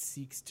ethics that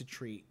seeks to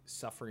treat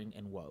suffering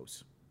and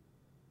woes.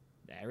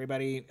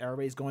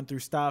 Everybody's going through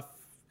stuff.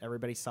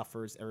 Everybody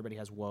suffers. Everybody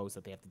has woes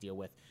that they have to deal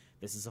with.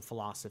 This is a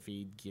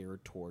philosophy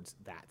geared towards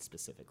that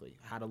specifically,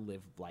 how to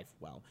live life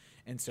well.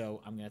 And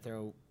so I'm going to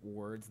throw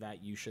words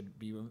that you should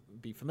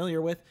be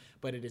familiar with,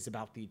 but it is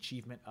about the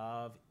achievement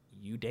of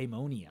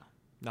eudaimonia.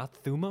 Not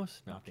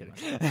thumos? No, kidding.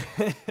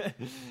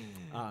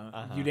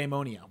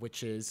 Eudaimonia,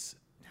 which is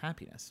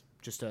happiness,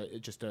 just a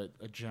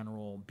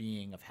general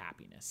being of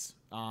happiness.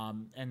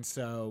 And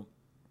so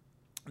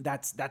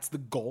that's the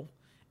goal.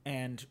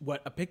 And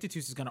what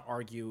Epictetus is going to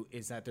argue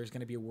is that there's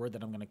going to be a word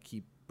that I'm going to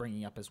keep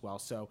bringing up as well.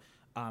 So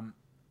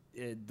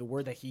the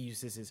word that he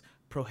uses is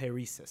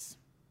prohairesis.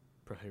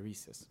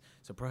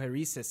 So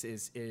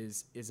prohairesis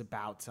is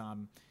about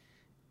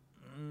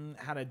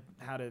how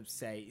to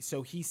say.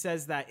 So he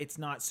says that it's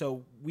not.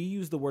 So we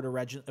use the word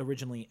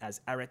originally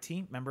as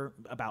arete. Remember,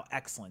 about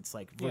excellence,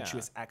 like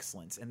virtuous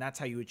excellence, and that's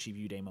how you achieve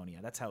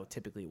eudaimonia. That's how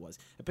typically it was.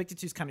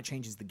 Epictetus kind of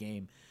changes the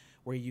game,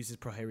 where he uses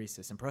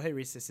prohairesis, and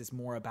prohairesis is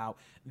more about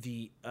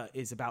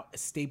about a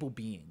stable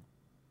being,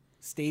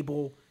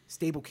 stable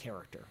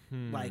character,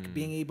 like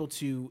being able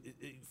to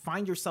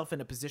find yourself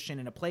in a position,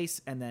 in a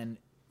place, and then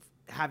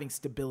having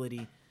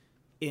stability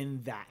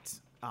in that,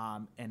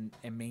 and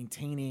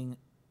maintaining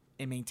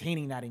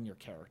that in your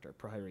character,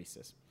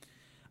 prohairesis.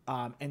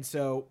 And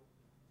so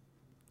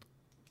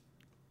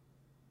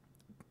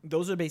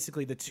those are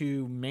basically the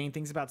two main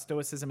things about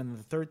Stoicism. And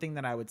the third thing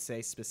that I would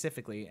say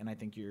specifically, and I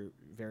think you're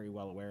very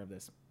well aware of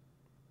this,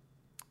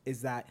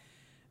 is that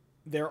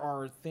there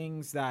are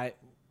things that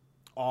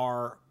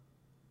are,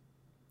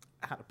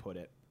 how to put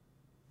it,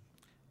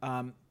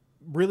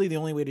 really the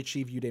only way to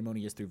achieve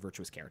eudaimonia is through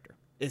virtuous character,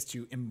 is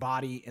to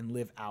embody and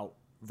live out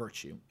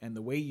virtue. And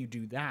the way you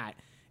do that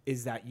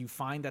is that you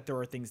find that there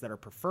are things that are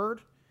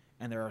preferred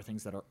and there are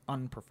things that are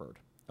unpreferred.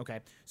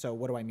 Okay, so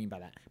what do I mean by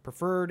that?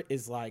 Preferred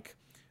is like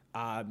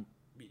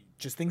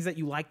just things that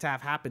you like to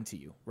have happen to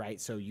you,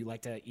 right? So you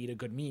like to eat a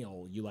good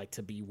meal, you like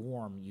to be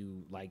warm,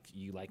 you like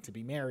to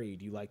be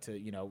married, you like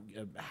to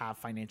have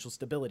financial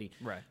stability.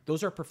 Right.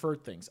 Those are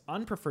preferred things.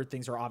 Unpreferred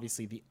things are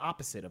obviously the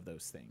opposite of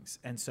those things,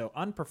 and so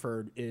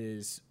unpreferred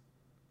is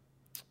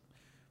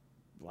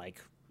like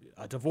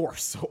a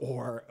divorce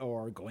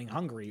or going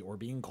hungry or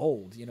being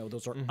cold.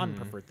 Those are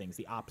unpreferred things,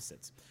 the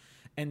opposites.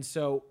 And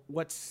so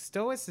what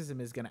Stoicism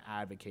is going to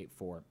advocate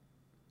for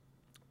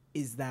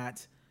is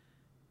that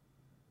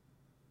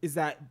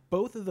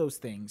both of those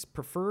things,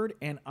 preferred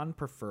and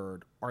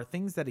unpreferred, are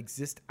things that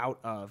exist out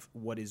of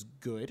what is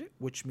good,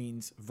 which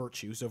means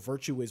virtue. So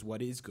virtue is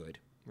what is good.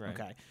 Right.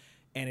 Okay.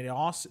 And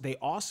they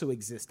also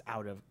exist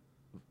outside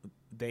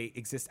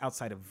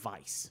of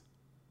vice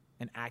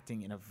and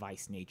acting in a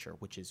vice nature,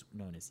 which is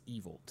known as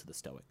evil to the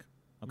Stoic.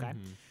 Okay.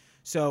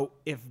 So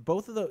if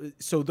both of those,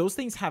 so those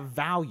things have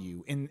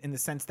value in the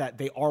sense that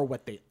they are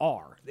what they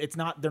are.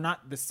 They're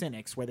not the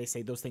Cynics where they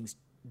say those things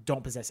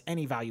don't possess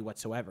any value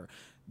whatsoever,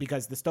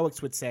 because the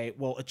Stoics would say,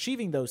 well,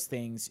 achieving those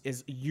things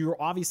is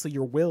obviously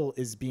your will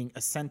is being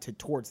assented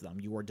towards them.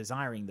 You are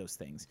desiring those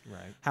things. Right.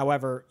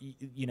 However,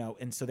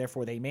 and so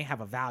therefore they may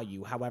have a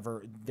value.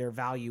 However, their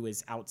value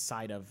is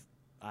outside of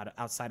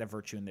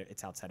virtue, and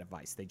it's outside of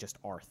vice. They just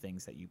are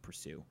things that you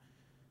pursue.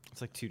 It's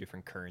like two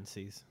different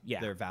currencies. Yeah.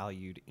 They're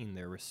valued in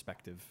their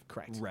respective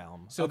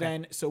realm. So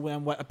then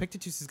what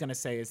Epictetus is going to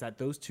say is that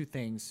those two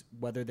things,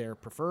 whether they're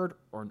preferred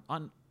or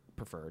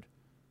unpreferred,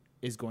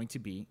 is going to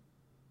be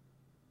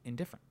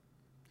indifferent.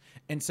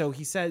 And so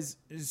he says,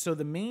 so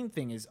the main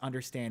thing is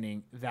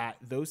understanding that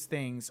those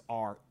things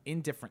are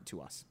indifferent to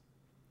us.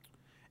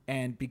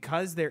 And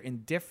because they're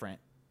indifferent,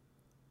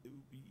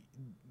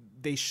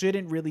 they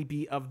shouldn't really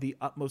be of the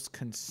utmost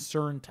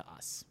concern to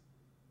us.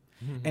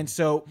 And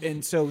so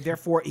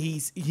therefore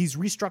he's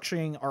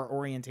restructuring our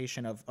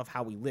orientation of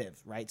how we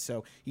live, right?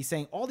 So he's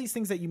saying all these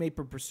things that you may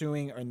be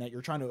pursuing and that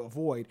you're trying to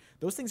avoid,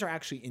 those things are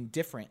actually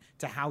indifferent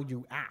to how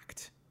you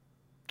act.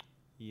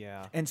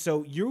 Yeah. And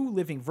so you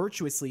living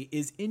virtuously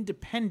is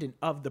independent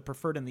of the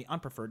preferred and the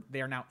unpreferred.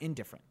 They are now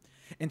indifferent.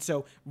 And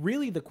so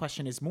really the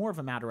question is more of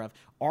a matter of,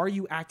 are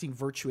you acting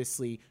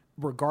virtuously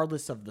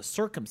regardless of the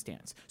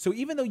circumstance? So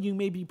even though you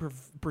may be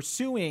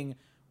pursuing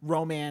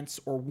romance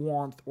or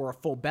warmth or a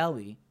full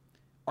belly,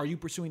 are you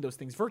pursuing those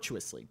things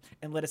virtuously?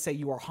 And let us say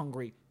you are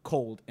hungry,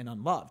 cold, and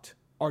unloved.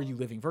 Are you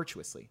living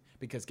virtuously?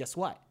 Because guess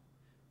what?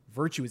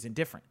 Virtue is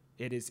indifferent.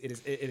 It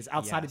is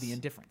outside of the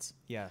indifference.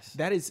 Yes.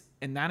 That is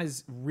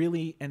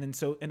really, and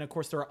of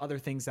course there are other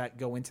things that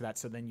go into that.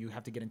 So then you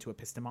have to get into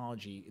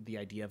epistemology, the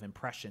idea of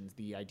impressions,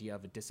 the idea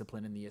of a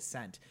discipline and the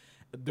assent.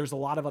 There's a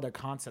lot of other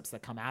concepts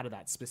that come out of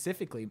that,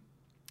 specifically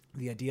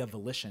the idea of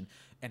volition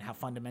and how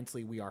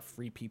fundamentally we are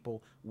free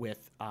people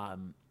with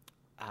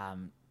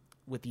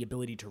the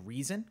ability to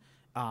reason,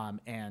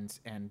 and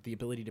the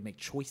ability to make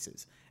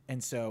choices.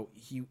 And so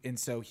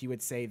he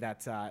would say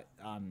that,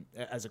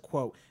 as a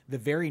quote, the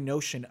very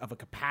notion of a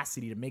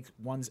capacity to make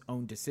one's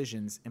own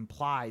decisions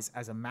implies,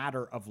 as a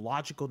matter of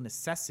logical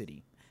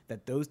necessity,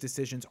 that those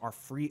decisions are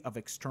free of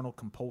external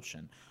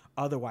compulsion.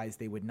 Otherwise,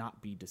 they would not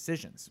be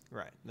decisions.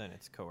 Right. Then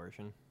it's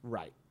coercion.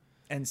 Right.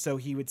 And so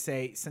he would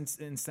say, since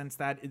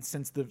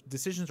the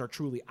decisions are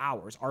truly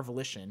ours, our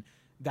volition,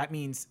 that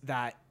means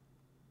that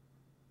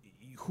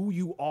who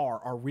you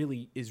are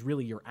really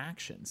your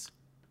actions.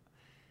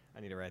 I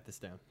need to write this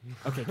down.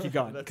 Okay, keep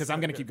going, because I'm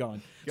going to keep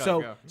going.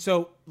 Go.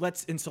 So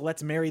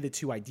let's marry the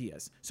two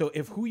ideas. So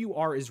if who you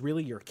are is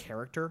really your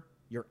character,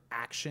 your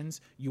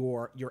actions,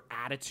 your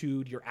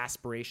attitude, your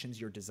aspirations,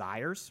 your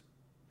desires,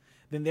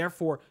 then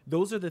therefore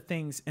those are the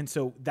things. And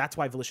so that's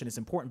why volition is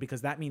important,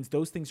 because that means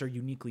those things are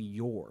uniquely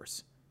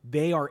yours.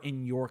 They are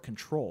in your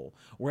control.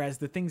 Whereas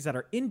the things that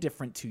are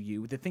indifferent to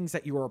you, the things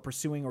that you are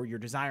pursuing or you're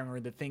desiring, or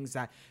the things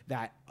that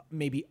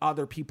maybe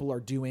other people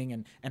are doing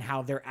and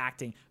how they're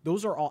acting,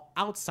 those are all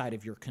outside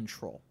of your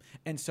control.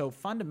 And so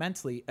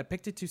fundamentally,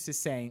 Epictetus is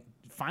saying,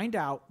 find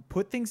out,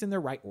 put things in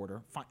their right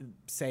order,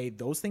 say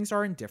those things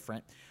are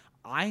indifferent.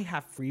 I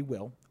have free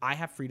will. I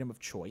have freedom of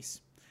choice.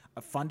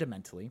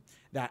 Fundamentally,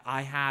 that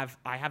I have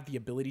the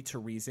ability to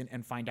reason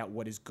and find out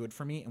what is good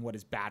for me and what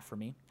is bad for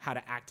me, how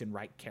to act in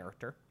right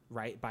character,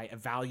 right, by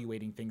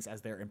evaluating things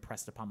as they're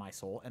impressed upon my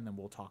soul. And then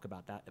we'll talk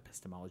about that,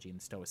 epistemology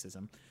and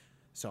Stoicism.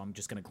 So I'm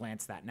just going to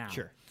glance that now.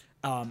 Sure.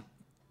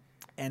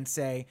 And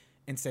say,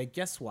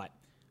 guess what?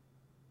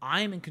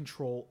 I am in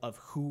control of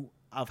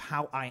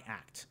how I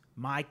act,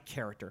 my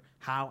character,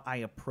 how I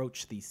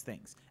approach these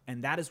things.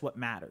 And that is what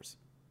matters.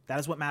 That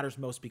is what matters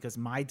most, because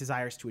my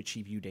desire is to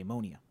achieve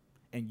eudaimonia.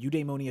 And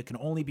eudaimonia can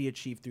only be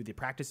achieved through the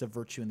practice of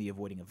virtue and the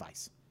avoiding of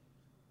vice.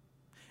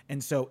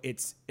 And so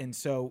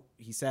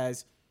he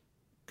says,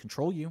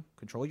 control your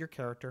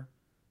character,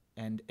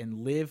 and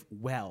live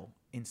well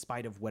in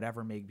spite of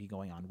whatever may be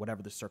going on,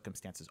 whatever the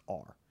circumstances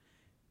are.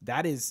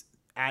 That is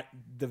at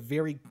the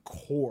very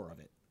core of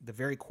it, the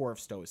very core of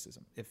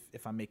Stoicism,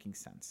 if I'm making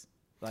sense.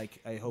 Like,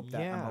 I hope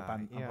that I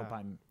hope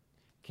I'm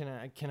Can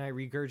I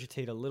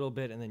regurgitate a little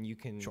bit, and then you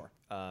can? Sure.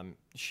 I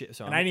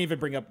didn't even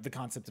bring up the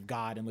concept of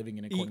God and living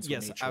in accordance with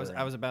nature. Yes,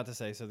 I was about to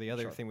say. So the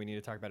other thing we need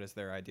to talk about is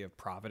their idea of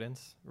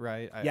providence,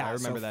 right? I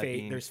remember so that fate,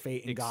 being there's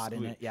fate in God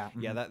in it. Yeah.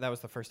 Mm-hmm. Yeah, that was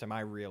the first time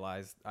I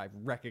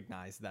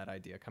recognized that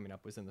idea coming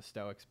up was in the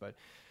Stoics. But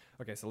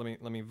okay, so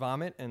let me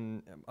vomit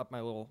and up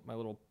my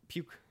little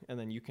puke, and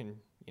then you can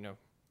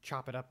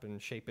chop it up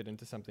and shape it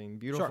into something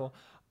beautiful.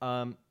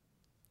 Sure.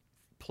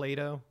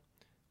 Plato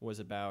was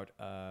about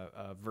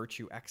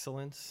virtue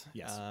excellence,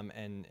 yes,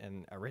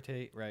 and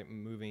arete, right?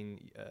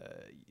 Moving,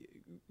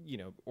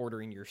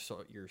 ordering your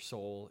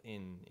soul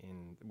in.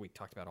 We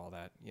talked about all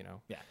that,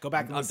 Yeah, go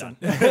back and listen.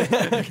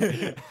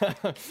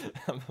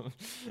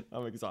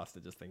 I'm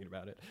exhausted just thinking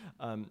about it.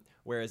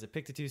 Whereas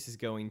Epictetus is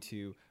going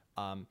to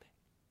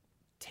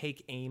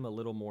take aim a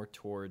little more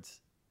towards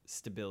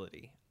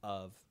stability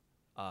of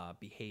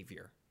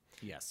behavior.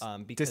 Yes.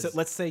 Because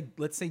let's say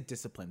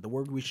discipline. The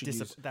word we should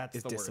use that's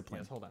is the discipline.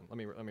 word. Yes, hold on. Let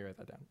me write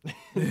that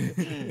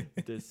down.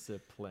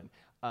 Discipline.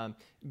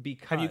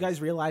 Because Have you guys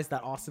realized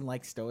that Austin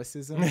likes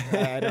Stoicism?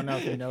 I don't know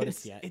if you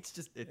noticed yet. It's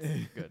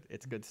good.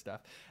 It's good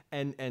stuff.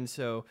 And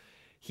so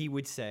he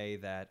would say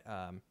that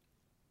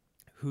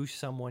who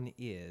someone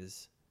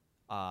is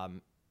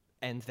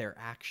and their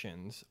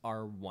actions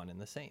are one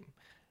and the same.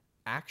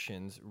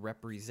 Actions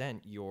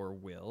represent your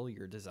will,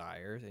 your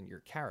desires, and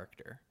your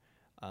character.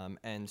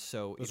 And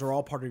so those are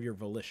all part of your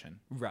volition.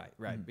 Right.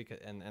 Because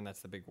and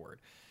that's the big word.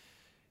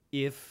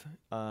 If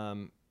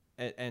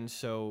and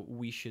so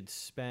we should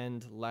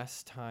spend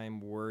less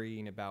time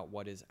worrying about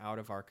what is out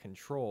of our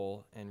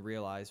control and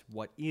realize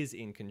what is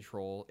in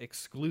control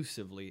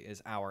exclusively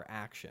is our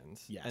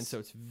actions. Yes. And so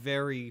it's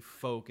very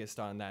focused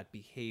on that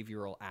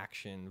behavioral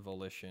action,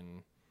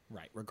 volition.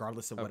 Right,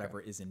 regardless of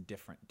whatever is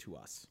indifferent to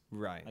us.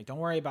 Right. Like don't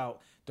worry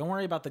about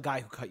the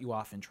guy who cut you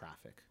off in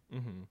traffic.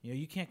 Mm-hmm.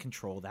 You can't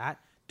control that.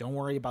 Don't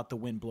worry about the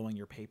wind blowing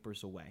your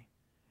papers away.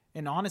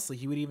 And honestly,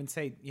 he would even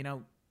say,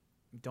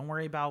 don't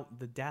worry about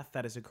the death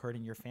that has occurred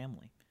in your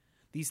family.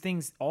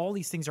 All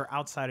these things are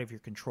outside of your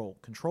control.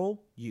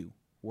 Control you.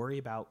 Worry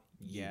about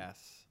you. Yes.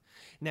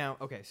 Now,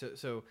 okay,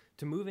 so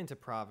to move into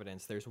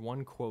providence, there's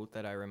one quote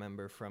that I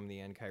remember from the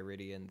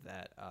Enchiridion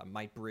that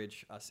might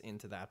bridge us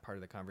into that part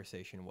of the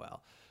conversation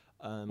well.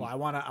 Well, I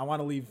want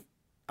to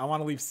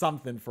leave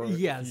something for the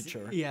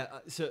future. Yeah.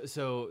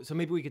 So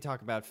maybe we could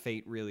talk about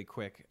fate really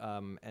quick,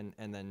 and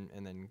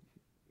then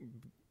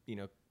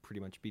pretty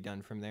much be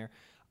done from there.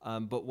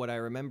 But what I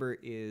remember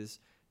is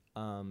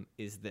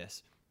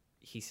this.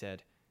 He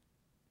said,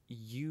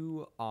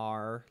 "You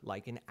are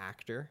like an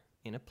actor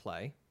in a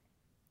play.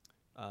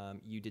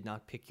 You did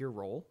not pick your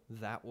role.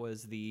 That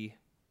was the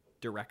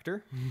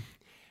director.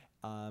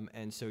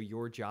 And so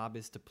your job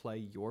is to play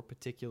your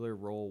particular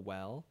role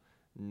well,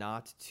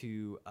 not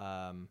to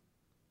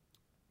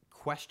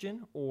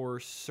question or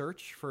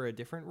search for a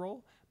different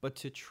role, but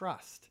to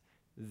trust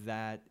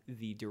that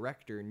the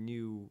director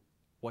knew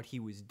what he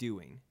was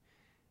doing."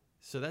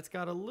 So that's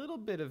got a little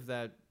bit of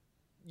that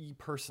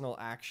personal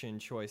action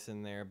choice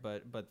in there,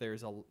 but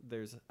there's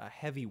a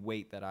heavy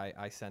weight that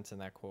I sense in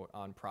that quote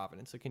on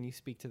providence. So can you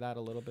speak to that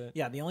a little bit?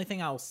 Yeah, the only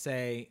thing I'll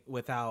say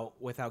without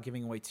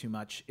giving away too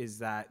much is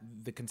that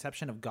the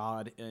conception of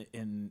God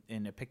in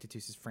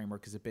Epictetus'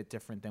 framework is a bit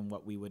different than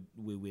what we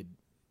would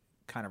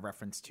kind of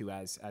reference to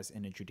as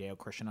in a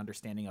Judeo-Christian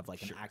understanding of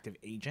like an active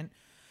agent.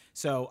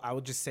 So I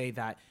would just say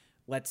that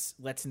let's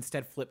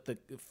instead flip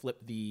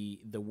the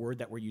word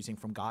that we're using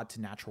from God to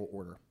natural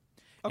order.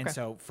 Okay. And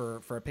so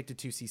for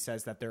Epictetus, he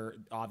says that there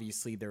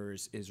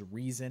is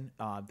reason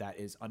that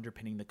is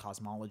underpinning the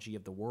cosmology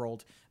of the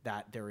world,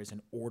 that there is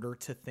an order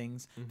to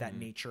things, that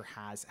nature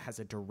has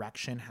a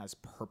direction, has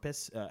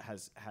purpose,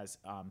 has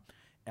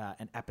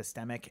an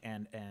epistemic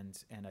and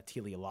a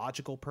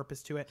teleological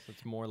purpose to it. So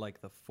it's more like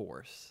the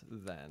Force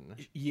than.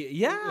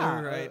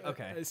 Yeah. Right.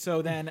 Okay.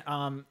 So then,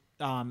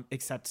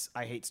 except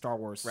I hate Star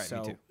Wars. Right.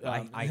 So, me too.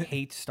 I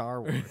hate Star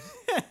Wars.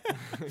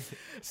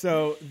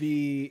 So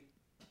the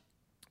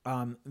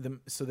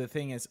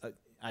thing is,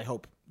 I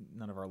hope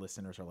none of our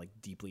listeners are like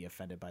deeply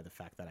offended by the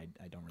fact that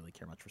I don't really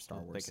care much for Star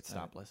Wars. They could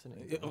stop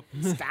listening.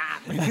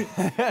 Stop.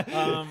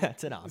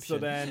 That's an option. So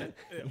then,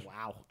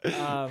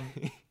 wow.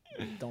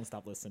 Don't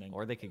stop listening.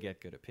 Or they could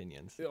get good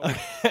opinions.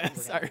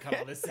 Sorry. Cut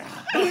all this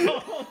out.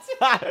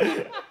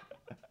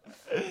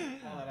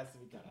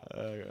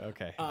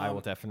 Okay. I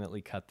will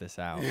definitely cut this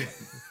out.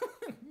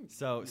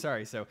 So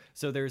sorry. So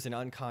there's an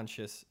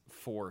unconscious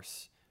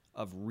force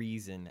of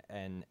reason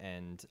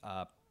and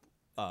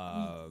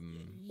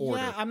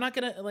order. Yeah, I'm not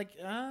gonna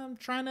I'm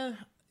trying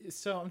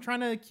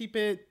to keep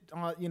it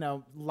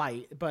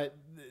light, but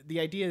the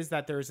idea is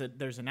that there's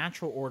a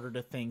natural order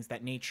to things,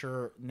 that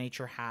nature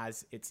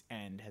has its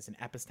end, has an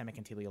epistemic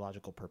and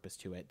teleological purpose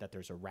to it, that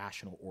there's a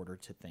rational order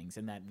to things,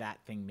 and that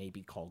thing may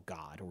be called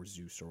God or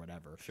Zeus or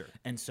whatever. Sure.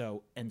 And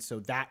so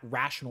that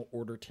rational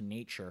order to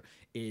nature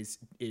is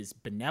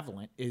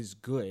benevolent, is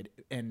good,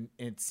 and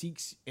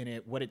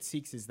what it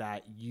seeks is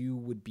that you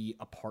would be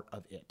a part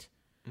of it.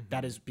 Mm-hmm.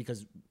 That is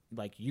because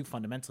like you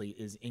fundamentally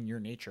is in your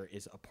nature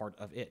is a part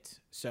of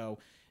it. So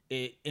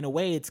in a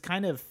way, it's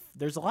kind of,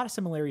 there's a lot of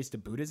similarities to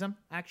Buddhism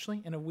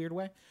actually in a weird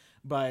way.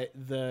 But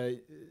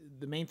the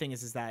main thing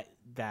is that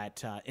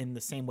in the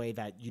same way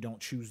that you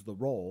don't choose the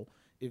role,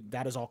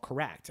 that is all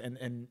correct.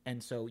 And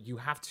so you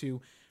have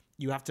to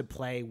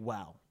play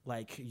well.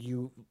 Like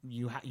you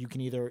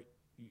can either,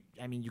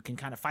 you can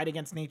kind of fight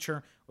against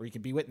nature or you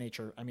can be with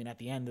nature. At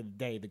the end of the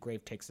day, the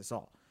grave takes us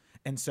all.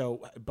 And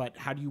so, but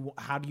how do you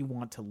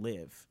want to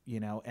live,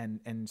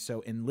 and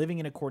so in living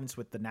in accordance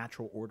with the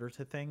natural order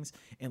to things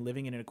and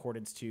living in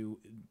accordance to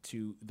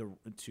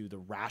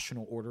the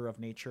rational order of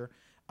nature,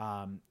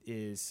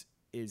 is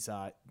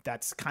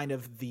that's kind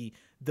of the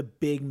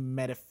big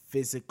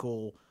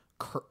metaphysical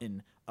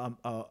curtain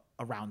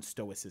around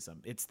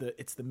Stoicism. It's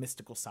the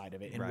mystical side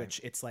of it, in Right. which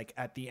it's like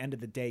at the end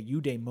of the day,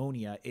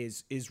 eudaimonia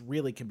is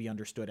really can be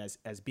understood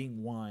as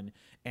being one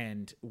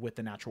and with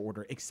the natural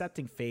order,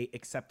 accepting fate,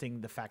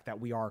 accepting the fact that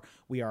we are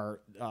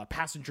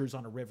passengers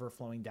on a river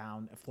flowing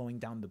down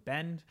the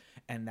bend,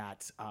 and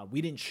that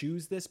we didn't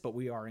choose this, but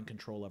we are in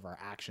control of our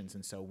actions,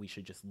 and so we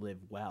should just live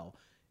well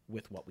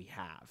with what we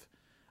have.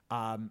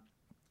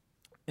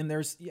 And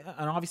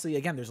and obviously,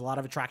 again, there's a lot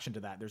of attraction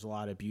to that. There's a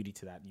lot of beauty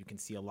to that. You can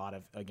see a lot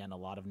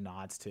of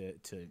nods to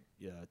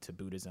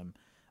Buddhism,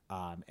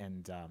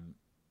 and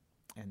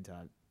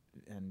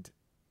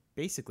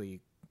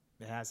basically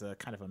it has a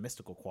kind of a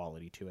mystical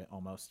quality to it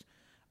almost.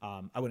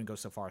 I wouldn't go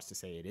so far as to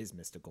say it is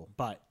mystical,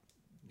 but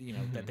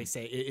that they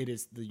say it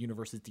is, the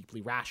universe is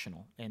deeply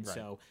rational, and Right.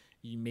 so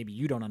maybe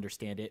you don't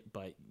understand it,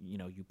 but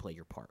you play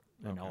your part,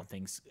 and Okay. all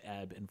things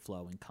ebb and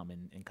flow and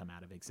come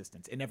out of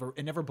existence. It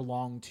never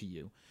belonged to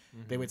you.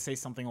 They would say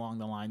something along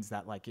the lines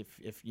that, like, if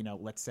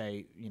let's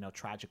say,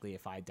 tragically,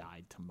 if I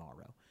died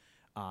tomorrow,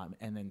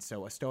 and then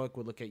so a Stoic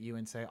would look at you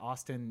and say,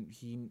 Austin,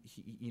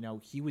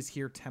 he was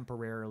here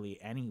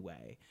temporarily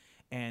anyway,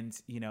 and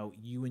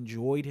you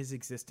enjoyed his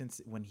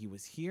existence when he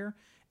was here,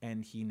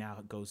 and he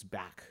now goes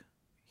back.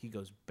 He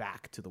goes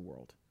back to the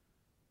world.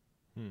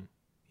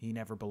 He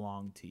never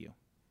belonged to you.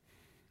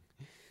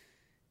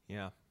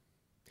 Yeah.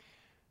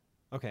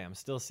 Okay, I'm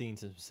still seeing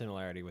some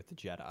similarity with the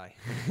Jedi,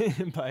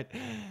 but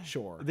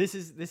Sure. this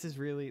is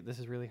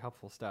really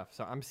helpful stuff.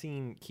 So I'm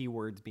seeing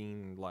keywords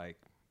being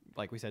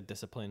like we said,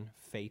 discipline,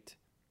 fate,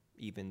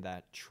 even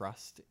that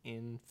trust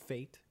in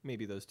fate.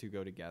 Maybe those two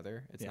go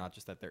together. It's not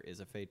just that there is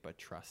a fate, but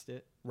trust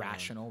it.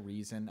 Rational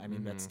reason. I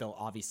mean, that's still,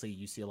 obviously,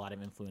 you see a lot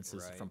of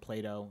influences Right. from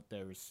Plato.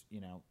 There's,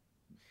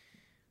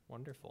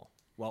 Wonderful.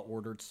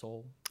 well-ordered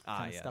soul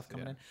kind of yes, stuff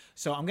coming yeah. in.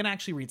 So I'm going to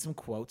actually read some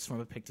quotes from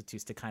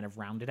Epictetus to kind of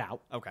round it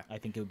out. Okay. I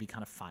think it would be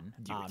kind of fun.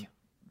 Do it.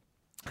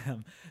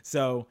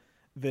 So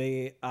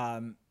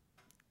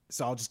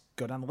so I'll just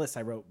go down the list.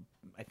 I wrote,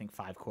 I think,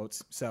 5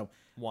 quotes. So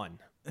 1.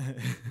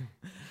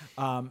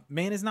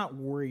 man is not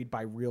worried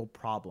by real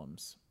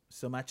problems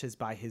so much as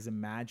by his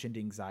imagined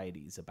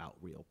anxieties about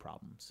real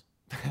problems.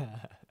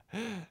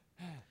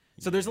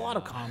 So there's a lot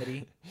of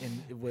comedy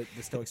with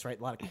the Stoics, right?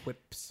 A lot of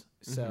quips.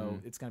 So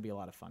it's going to be a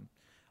lot of fun.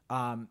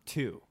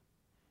 2.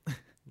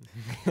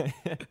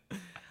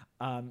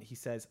 He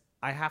says,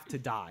 I have to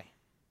die.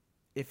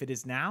 If it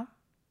is now,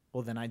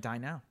 well, then I die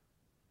now.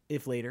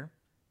 If later,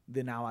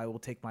 then now I will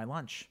take my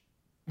lunch,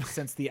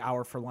 since the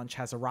hour for lunch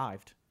has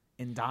arrived.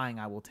 In dying,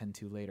 I will tend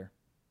to later.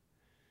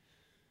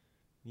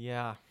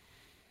 Yeah.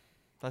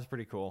 That's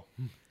pretty cool.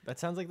 That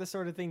sounds like the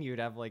sort of thing you'd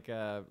have like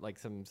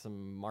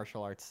some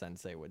martial arts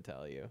sensei would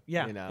tell you.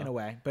 Yeah, in a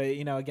way. But,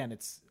 again,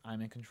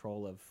 I'm in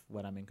control of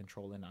what I'm in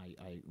control, and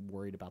I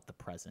worried about the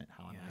present,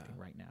 how I'm acting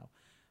right now.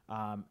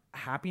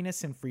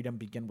 Happiness and freedom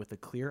begin with a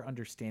clear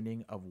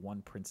understanding of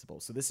one principle.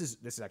 So this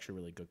is actually a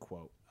really good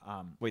quote.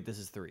 Wait, this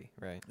is 3,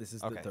 right? This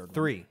is okay. the third one.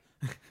 3.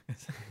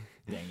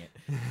 Dang it.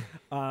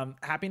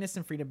 Happiness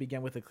and freedom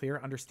begin with a clear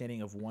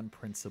understanding of one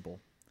principle.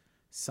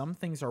 Some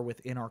things are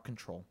within our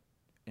control,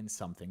 and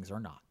some things are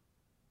not.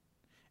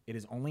 It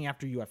is only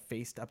after you have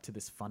faced up to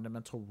this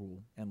fundamental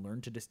rule and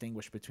learned to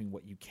distinguish between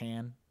what you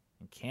can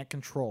and can't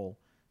control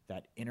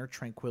that inner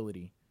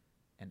tranquility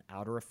and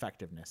outer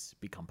effectiveness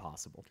become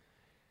possible.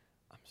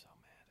 I'm so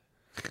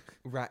mad.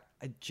 Right.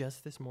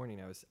 Just this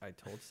morning, I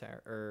told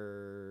Sarah,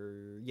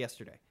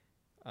 yesterday,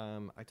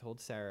 I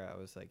told Sarah, I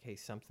was like, hey,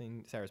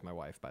 Sarah's my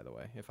wife, by the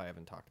way, if I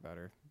haven't talked about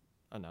her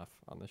enough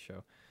on the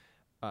show.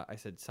 I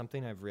said,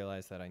 something I've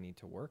realized that I need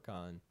to work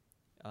on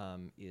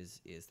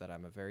is that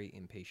I'm a very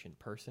impatient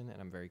person, and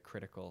I'm very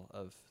critical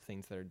of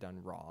things that are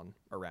done wrong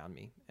around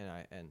me.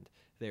 And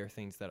there are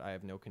things that I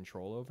have no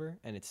control over,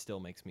 and it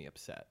still makes me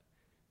upset.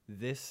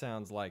 This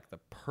sounds like the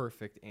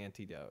perfect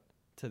antidote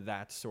to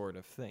that sort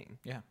of thing.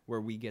 Yeah.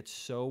 Where we get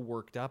so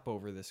worked up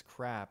over this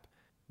crap,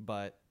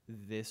 but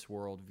this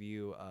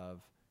worldview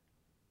of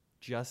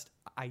just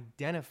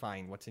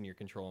identifying what's in your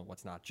control and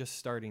what's not, just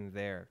starting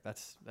there,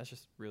 that's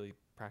just really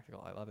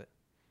practical. I love it.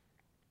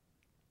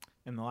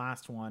 And the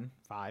last one,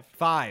 5.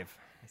 5.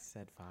 I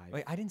said 5.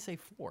 Wait, I didn't say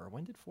 4.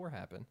 When did 4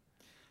 happen?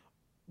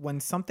 When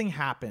something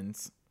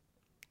happens,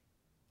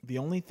 the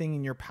only thing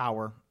in your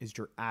power is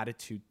your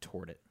attitude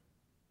toward it.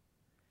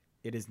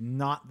 It is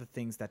not the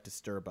things that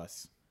disturb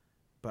us,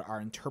 but our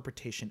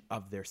interpretation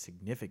of their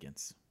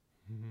significance.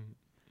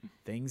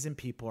 Things and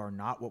people are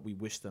not what we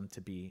wish them to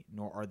be,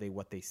 nor are they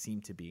what they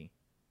seem to be.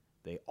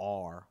 They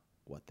are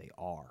what they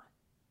are.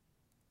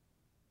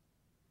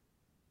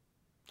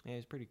 Yeah,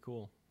 he's pretty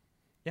cool.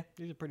 Yeah.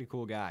 He's a pretty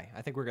cool guy.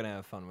 I think we're going to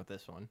have fun with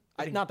this one.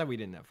 I think- Not that we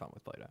didn't have fun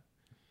with Plato.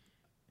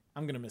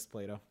 I'm going to miss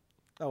Plato.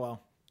 Oh,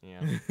 well. Yeah.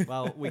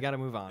 Well, we got to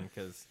move on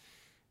because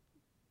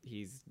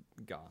he's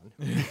gone.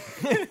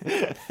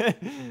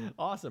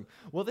 Awesome.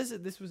 Well,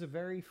 this was a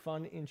very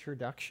fun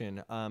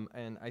introduction,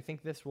 and I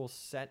think this will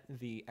set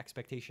the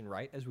expectation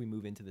right as we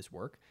move into this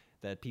work,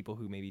 that people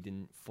who maybe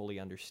didn't fully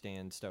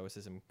understand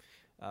Stoicism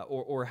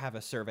or have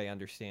a survey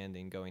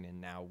understanding going in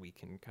now, we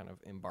can kind of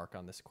embark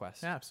on this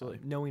quest. Yeah, absolutely.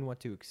 Knowing what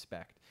to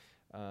expect.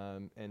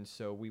 And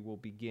so we will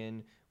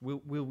begin.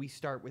 Will we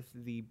start with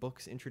the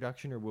book's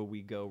introduction, or will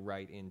we go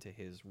right into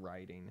his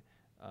writing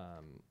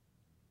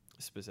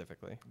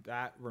specifically?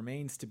 That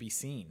remains to be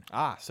seen.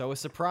 So a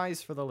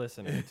surprise for the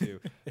listener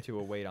to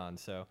await on.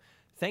 So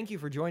thank you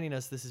for joining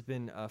us. This has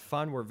been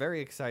fun. We're very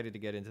excited to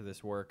get into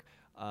this work.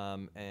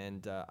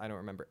 And I don't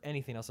remember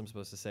anything else I'm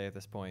supposed to say at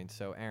this point.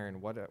 So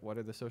Aaron, what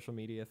are the social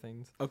media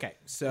things? Okay,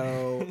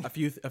 so a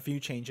few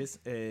changes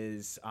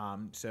is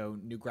so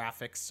new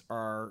graphics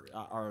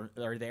are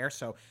there.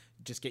 So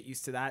just get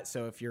used to that.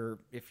 So if you're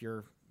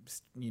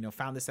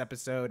found this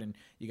episode and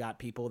you got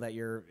people that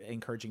you're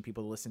encouraging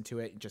people to listen to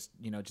it, just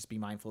be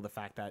mindful of the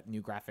fact that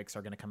new graphics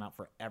are going to come out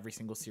for every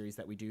single series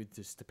that we do,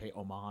 just to pay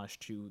homage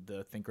to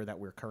the thinker that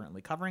we're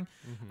currently covering.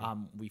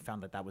 We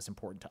found that was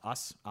important to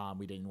us.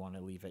 We didn't want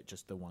to leave it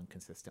just the one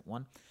consistent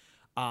one.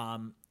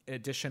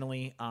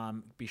 Additionally,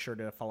 be sure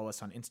to follow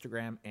us on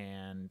Instagram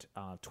and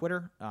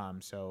Twitter.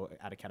 So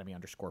at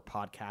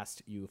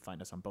Academy_podcast, you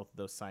find us on both of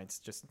those sites.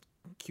 Just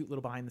cute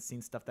little behind the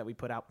scenes stuff that we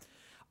put out.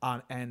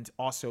 And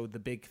also the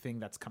big thing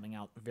that's coming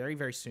out very,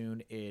 very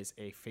soon is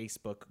a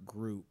Facebook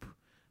group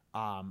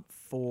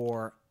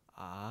for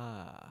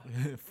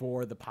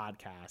the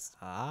podcast.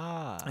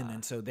 And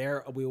then so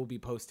there we will be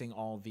posting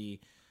all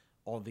the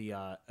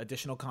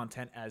additional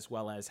content, as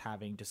well as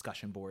having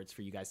discussion boards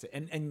for you guys to,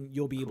 and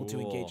you'll be able to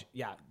engage.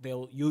 Yeah,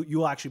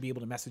 you'll actually be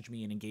able to message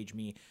me and engage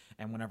me,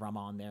 and whenever I'm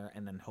on there,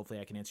 and then hopefully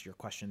I can answer your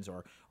questions,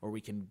 or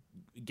we can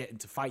get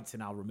into fights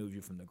and I'll remove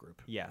you from the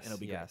group. Yes, it'll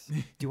be yes.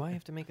 Do I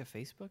have to make a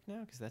Facebook now?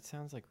 Because that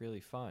sounds like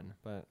really fun,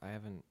 but I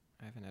haven't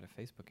had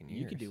a Facebook in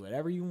years. You can do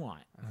whatever you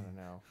want. I don't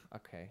know.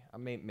 Okay,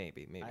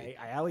 maybe. I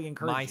highly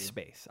encourage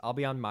MySpace. I'll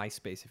be on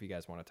MySpace if you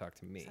guys want to talk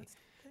to me.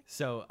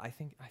 So I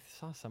think I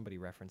saw somebody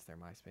reference their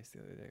MySpace the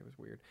other day. It was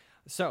weird.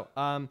 So,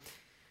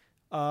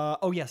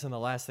 yes, and the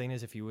last thing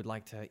is, if you would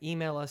like to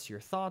email us your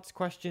thoughts,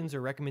 questions,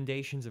 or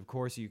recommendations, of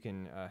course, you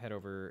can head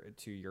over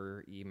to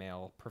your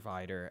email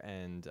provider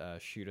and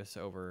shoot us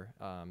over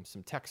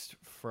some text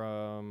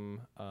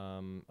from,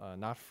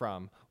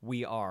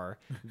 we are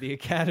the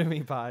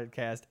Academy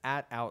Podcast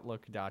at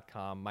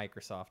Outlook.com.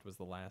 Microsoft was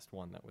the last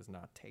one that was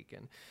not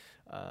taken.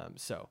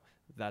 So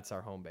that's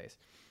our home base.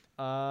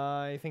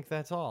 I think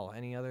that's all.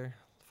 Any other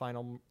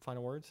final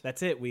words?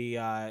 That's it. We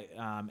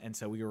and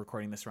so we were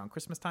recording this around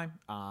Christmas time.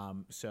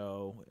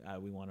 So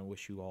we want to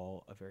wish you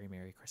all a very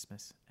Merry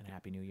Christmas and a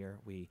Happy New Year.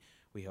 We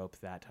hope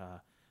that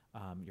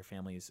your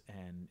families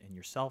and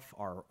yourself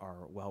are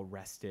well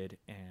rested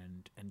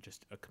and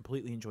just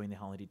completely enjoying the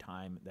holiday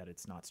time. That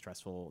it's not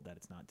stressful. That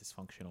it's not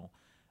dysfunctional.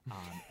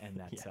 And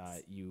that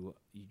Yes. you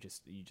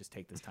just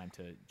take this time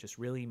to just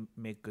really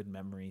make good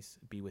memories,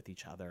 be with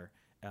each other.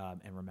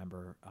 And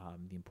remember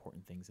the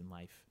important things in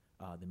life,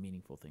 the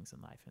meaningful things in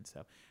life. And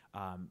so,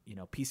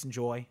 peace and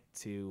joy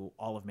to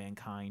all of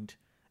mankind.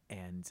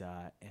 And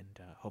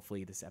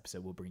hopefully this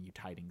episode will bring you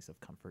tidings of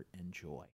comfort and joy.